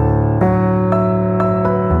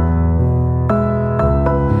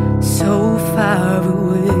 So far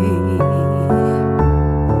away.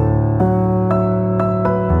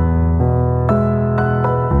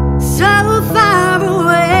 So far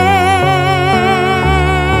away.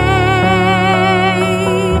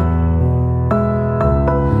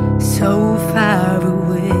 So far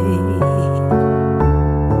away.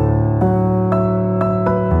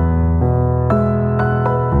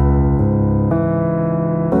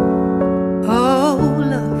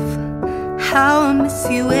 how I miss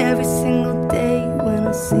you every single day when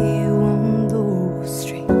I see you on those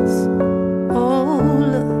streets. Oh,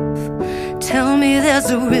 love, tell me there's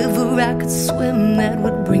a river I could swim that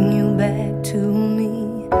would bring you back to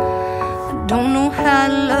me. I don't know how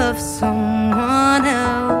to love someone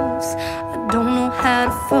else. I don't know how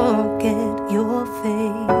to forget your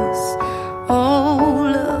face. Oh,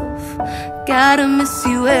 love, gotta miss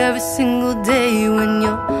you every single day when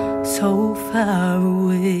you're so far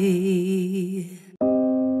away.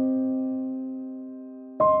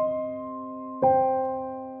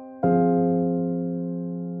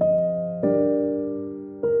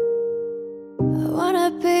 I wanna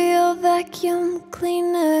be your vacuum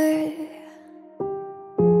cleaner,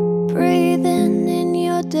 breathing in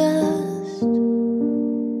your dust.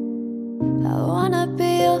 I wanna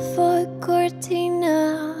be your Ford Cortina.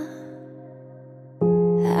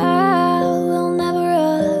 I will never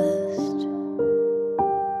rust.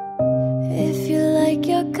 If you like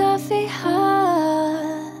your coffee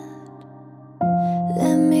hot,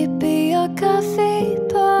 let me be your coffee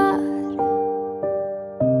pot.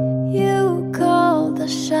 You call the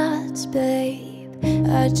shots, babe.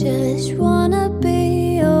 I just wanna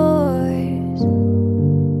be yours.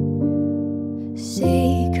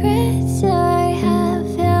 Secrets I have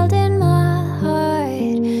held in my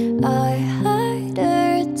heart are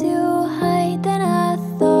harder to hide than I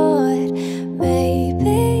thought.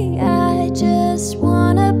 Maybe I just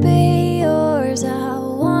wanna be yours. I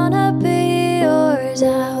wanna be yours.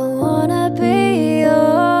 I wanna be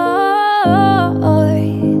yours.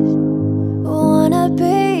 Wanna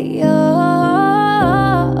be yours.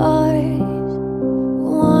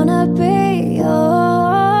 Wanna be yours.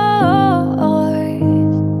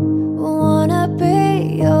 Wanna be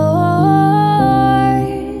yours.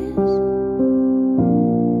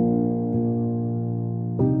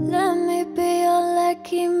 Let me be your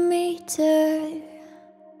lucky meter,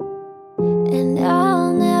 and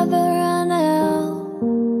I'll never run out.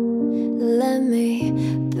 Let me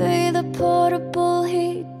be the portable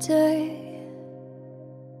heater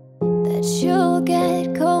that you'll get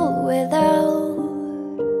cold without.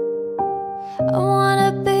 I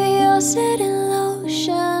wanna be your setting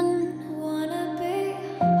lotion. Wanna be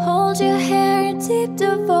hold your hair in deep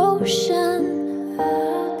devotion.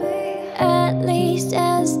 I'll be at least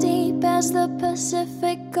as deep as the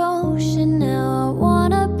Pacific Ocean. Now I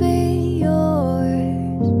wanna be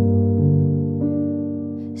yours.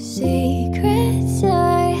 Secrets I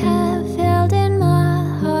have held in my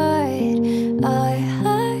heart are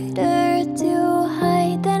harder to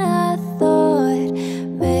hide than I thought.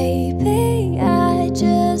 Maybe I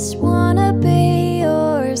just wanna be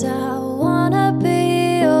yours. I wanna be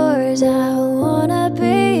yours. I wanna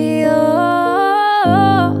be yours.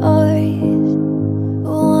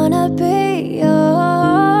 Wanna be yours.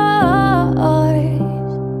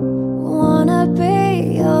 Wanna be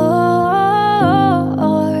yours.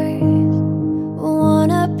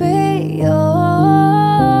 Wanna be yours.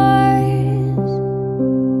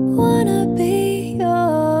 Wanna be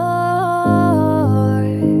yours.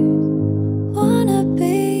 Wanna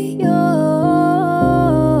be yours.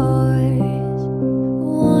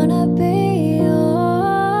 Wanna be yours.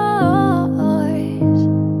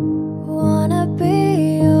 Wanna be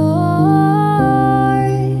yours.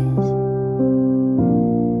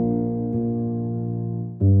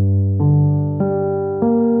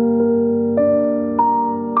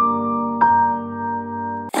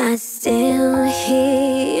 I still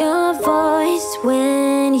hear your voice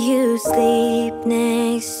when you sleep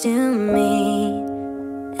next to me.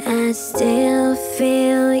 I still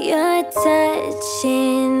feel your touch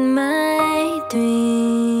in my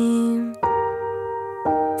dream.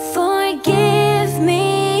 Forgive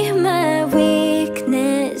me my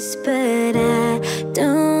weakness, but I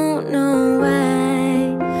don't know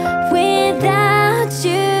why. Without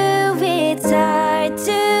you, it's hard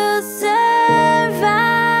to survive.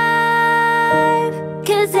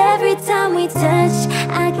 'Cause every time we touch,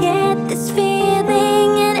 I get this feeling,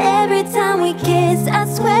 and every time we kiss, I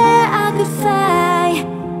swear I could fly.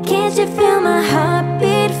 Can't you feel my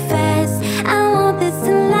heartbeat fast? I want this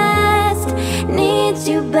to last. Need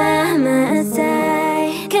you by my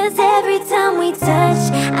side. 'Cause every time we touch,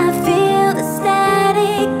 I feel the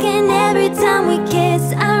static, and every time we kiss,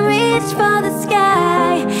 I reach for the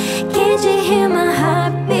sky. Can't you hear my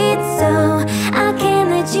heartbeat? So I can't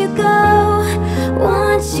let you go.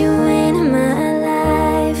 Want you in my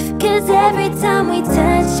life. 'Cause every time we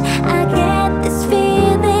touch, I get this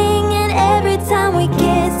feeling, and every time we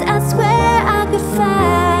kiss, I swear I could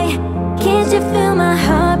fly. Can't you feel my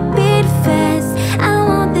heartbeat fast? I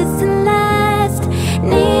want this to last.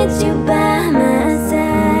 Need you by my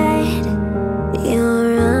side.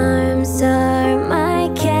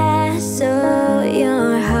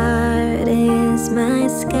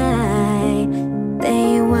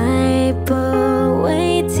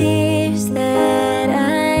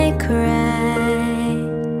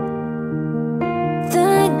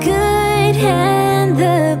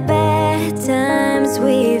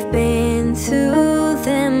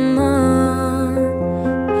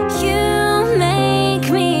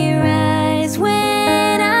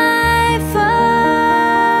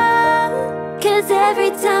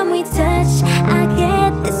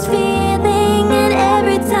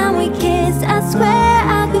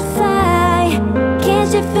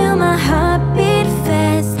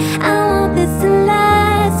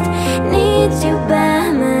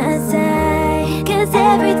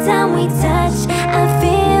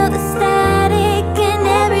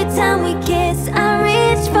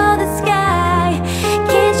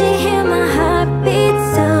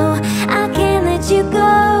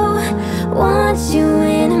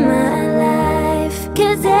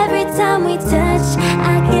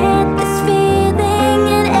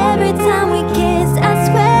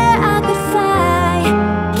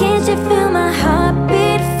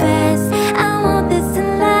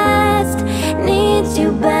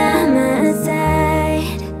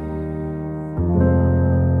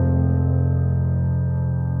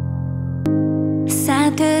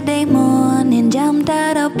 Saturday morning, jumped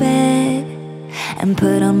out of bed and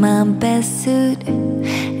put on my best suit.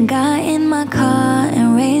 Got in my car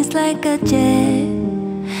and raced like a jet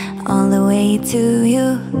all the way to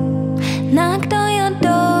you. Knocked on your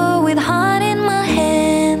door with heart in my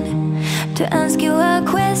hand to ask you a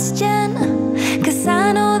question, 'cause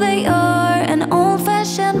I know that you're an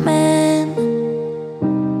old-fashioned man.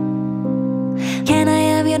 Can I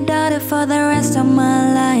have your daughter for the rest of my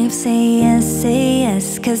life? Say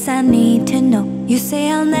yes, 'cause I need to know. You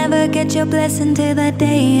say I'll never get your blessing till the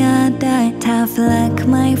day I die. Tough luck,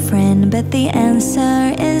 my friend, but the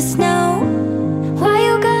answer is no. Why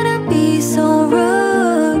you gotta be so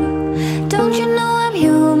rude? Don't you know I'm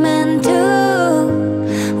human too?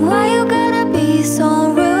 Why you gotta be so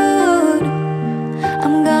rude?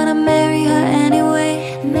 I'm gonna marry her anyway.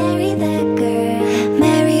 Marry that girl.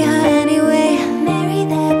 Marry her anyway. Marry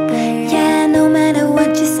that girl. Yeah, no matter what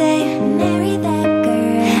you say. Marry that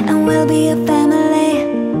girl. And we'll be a family.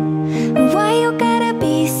 Why you gotta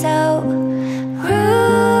be so rude?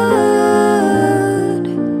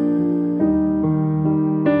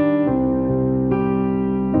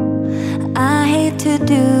 I hate to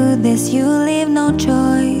do this, you leave no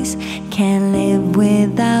choice. Can't live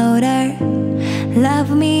without her. Love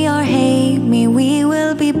me or hate me, we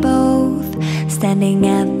will be both standing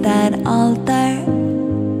at that altar.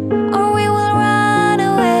 Or we will run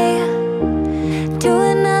away to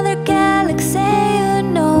another galaxy.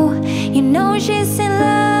 You know she's in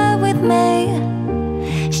love with me.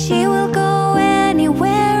 She will go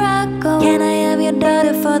anywhere I go. Can I have your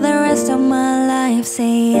daughter for the rest of my life?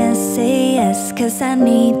 Say yes, 'cause I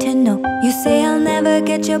need to know. You say I'll never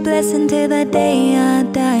get your blessing till the day I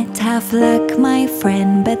die. Tough luck, my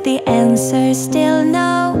friend, but the answer's still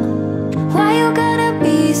no. Why you gotta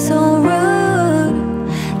be so rude?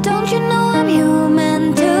 Don't you know I'm human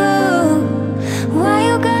too? Why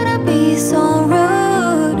you gotta be so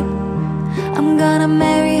rude? I'm gonna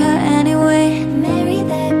marry her anyway. Marry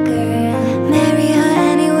that girl. Marry her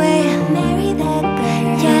anyway. Marry that girl.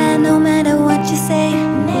 Yeah, no matter what you say.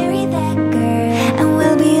 Marry that girl. And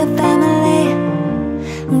we'll be a family.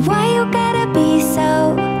 Why you gotta be so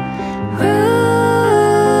rude?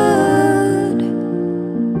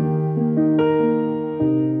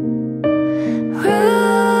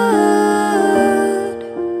 Rude.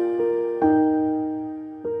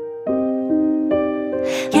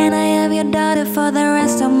 Can I have your daughter for the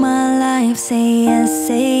rest of my life? Say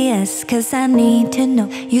yes, 'cause I need to know.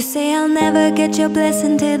 You say I'll never get your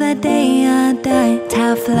blessing till the day I die.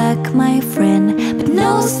 Tough luck, my friend, but no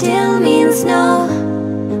still means no.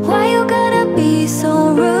 Why you gotta be so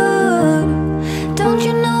rude? Don't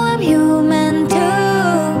you know I'm human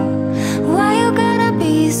too? Why you gotta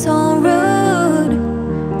be so rude?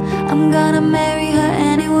 I'm gonna marry her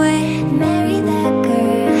anyway. Marry that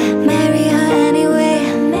girl. Marry her anyway.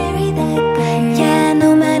 Marry that girl. Yeah, no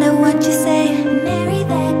matter what you say. Marry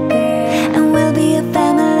that girl. And we'll be a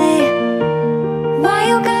family. Why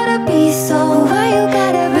you gotta be so? Why you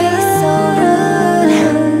gotta be so rude?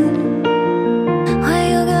 Why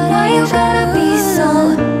you gotta be so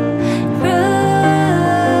rude?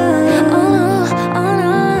 Oh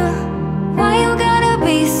no. Why you gotta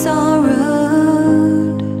be so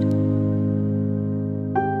rude?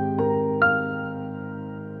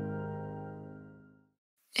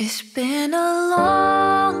 It's been a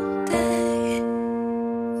long day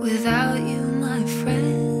without you, my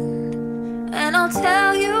friend, and I'll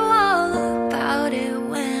tell you all about it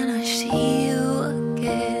when I see you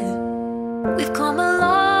again. We've come a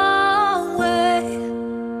long way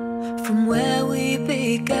from where we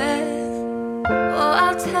began. Oh,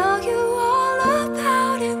 I'll tell you all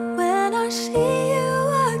about it when I see you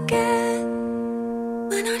again.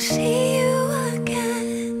 When I see you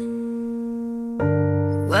again.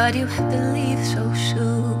 Why do you have to leave so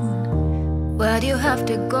soon? Why do you have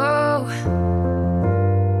to go?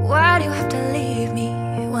 Why do you have to leave me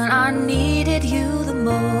when I needed you the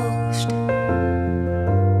most?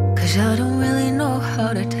 'Cause I don't really know how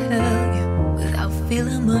to tell you without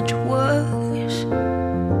feeling much worse.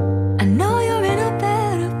 I know you're in a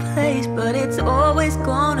better place, but it's always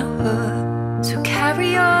gonna hurt. So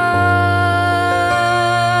carry on.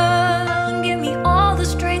 Give me all the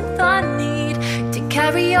strength I need to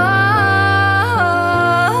carry on.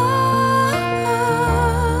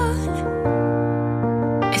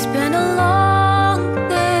 It's been a long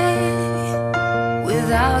day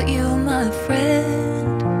without you, my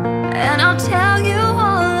friend, and I'll tell you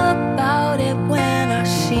all about it when I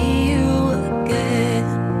see you again.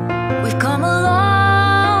 We've come a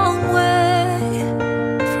long way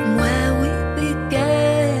from where we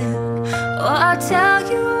began. Oh, I'll tell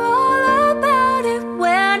you all about it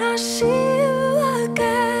when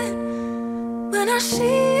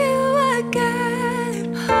see you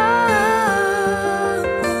again.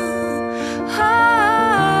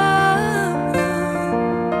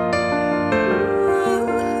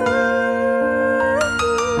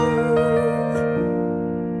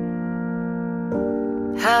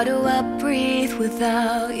 How do I breathe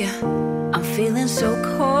without you? I'm feeling so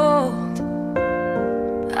cold.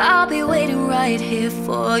 I'll be waiting right here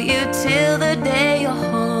for you till the day you're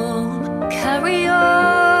home. Carry on,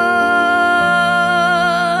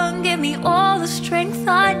 give me all the strength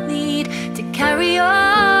I need to carry on.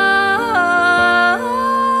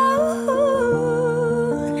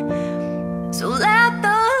 So let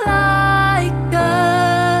the light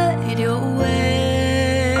guide your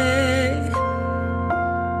way.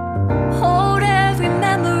 Hold every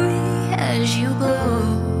memory as you go,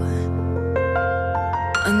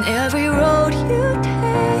 and every road you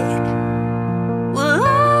take will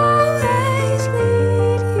always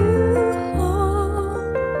lead you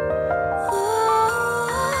home.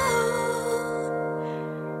 Oh,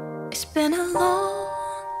 it's been a long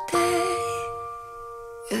day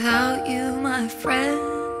without you, my friend,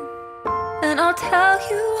 and I'll tell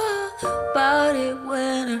you all about it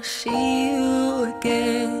when I see you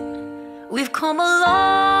again. We've come a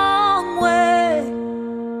long way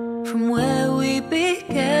from where we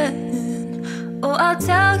began. Oh, I'll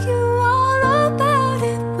tell you all about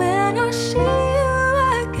it when I see you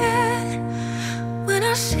again. When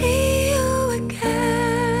I see you again.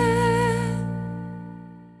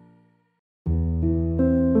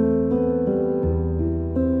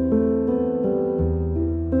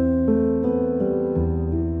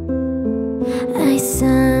 I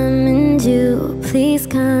summoned you, please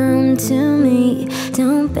come to me.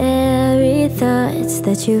 Don't bury thoughts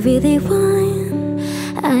that you really want.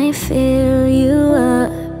 I fill you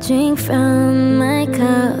up, drink from my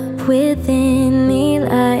cup. Within me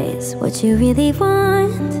lies what you really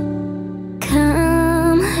want.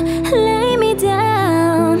 Come, lay me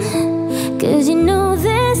down, 'cause you know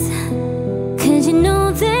this, 'cause you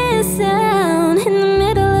know this sound. In the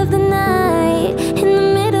middle of the night, in the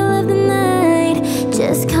middle of the night,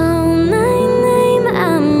 just call my name,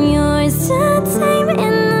 I'm yours to tame.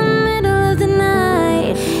 In the middle of the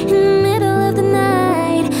night, in the middle of the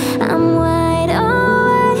night, I'm wide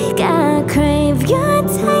awake, I crave your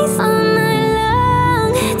taste all night long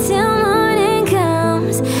till morning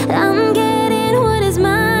comes. I'm getting what is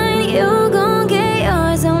mine, you gon' get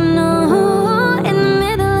yours. Oh no, in the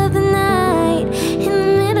middle of the night, in the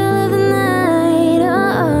middle of the night.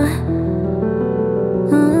 Oh,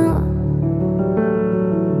 oh.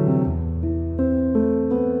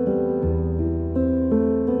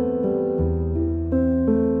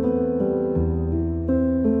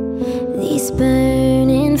 These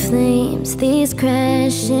burning flames, these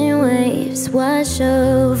crashing waves wash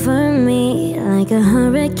over me like a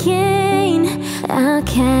hurricane. I'll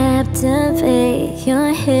captivate,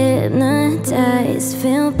 you're hypnotized,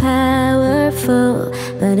 feel powerful,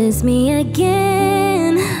 but it's me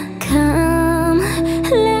again. Come,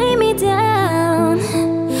 lay me down,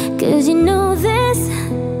 'cause you know this,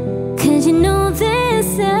 'cause you know this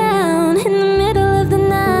sound. In the middle of the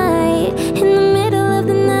night, in the middle of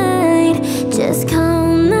the night, just call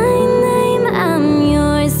my name, I'm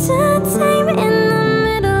yours to tame. In the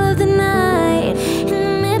middle of the night, in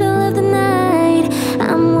the middle of the night,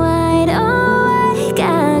 I'm wide awake,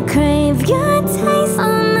 I crave your taste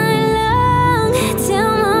all night long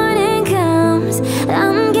till morning comes.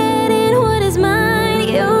 I'm getting what is mine,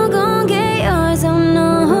 you gon' get yours. Oh no,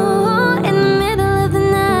 in the middle of the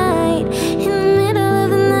night, in the middle of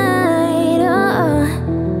the night. Oh.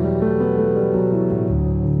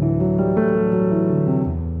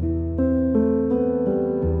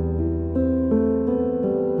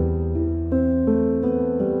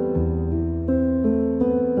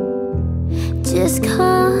 Just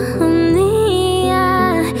call me,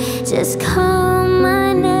 just call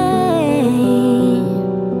my name,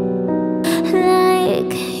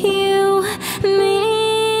 like you mean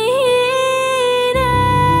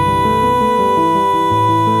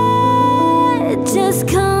it. Just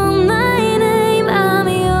call my name, I'm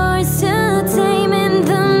yours to tame. In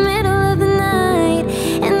the middle of the night,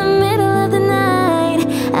 in the middle of the night,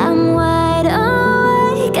 I'm wide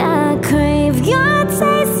awake, I crave your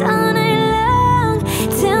taste all night long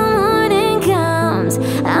till morning comes.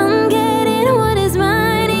 I'm getting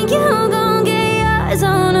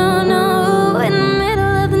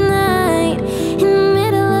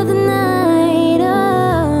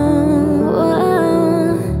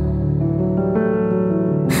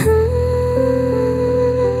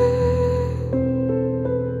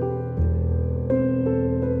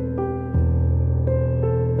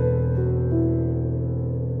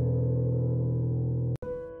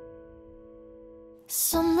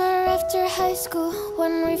Summer after high school,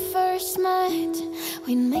 when we first met,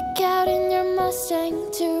 we'd make out in your Mustang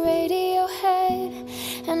to Radiohead.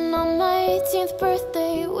 And on my 18th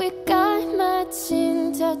birthday, we got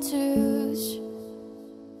matching tattoos.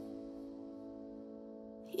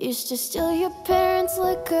 Used to steal your parents'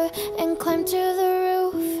 liquor and climb to the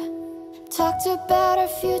roof. Talked about our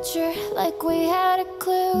future like we had a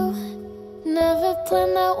clue. Never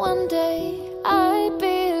planned that one day I'd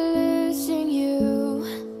be losing you.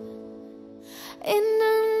 In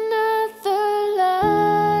another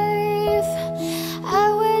life, I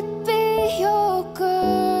would be your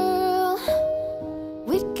girl.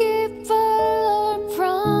 We'd keep all our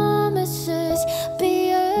promises,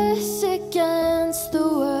 be us against the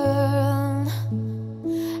world.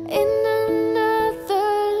 In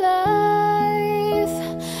another life,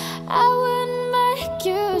 I would make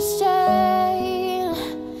you stay,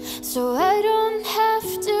 so I don't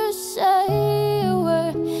have to say a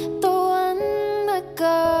word. The one that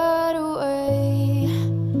got away,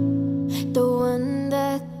 the one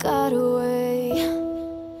that got away.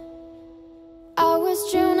 I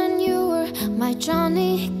was June and you were my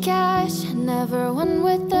Johnny Cash. Never one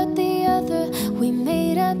without the other, we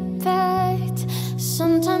made a pact.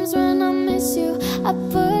 Sometimes when I miss you, I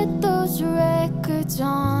put those records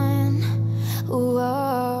on.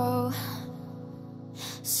 Whoa.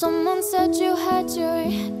 Someone said you had your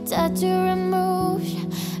tattoo removed.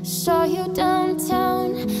 Saw you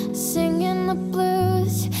downtown singing the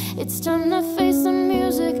blues. It's time to face the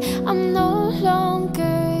music, I'm no longer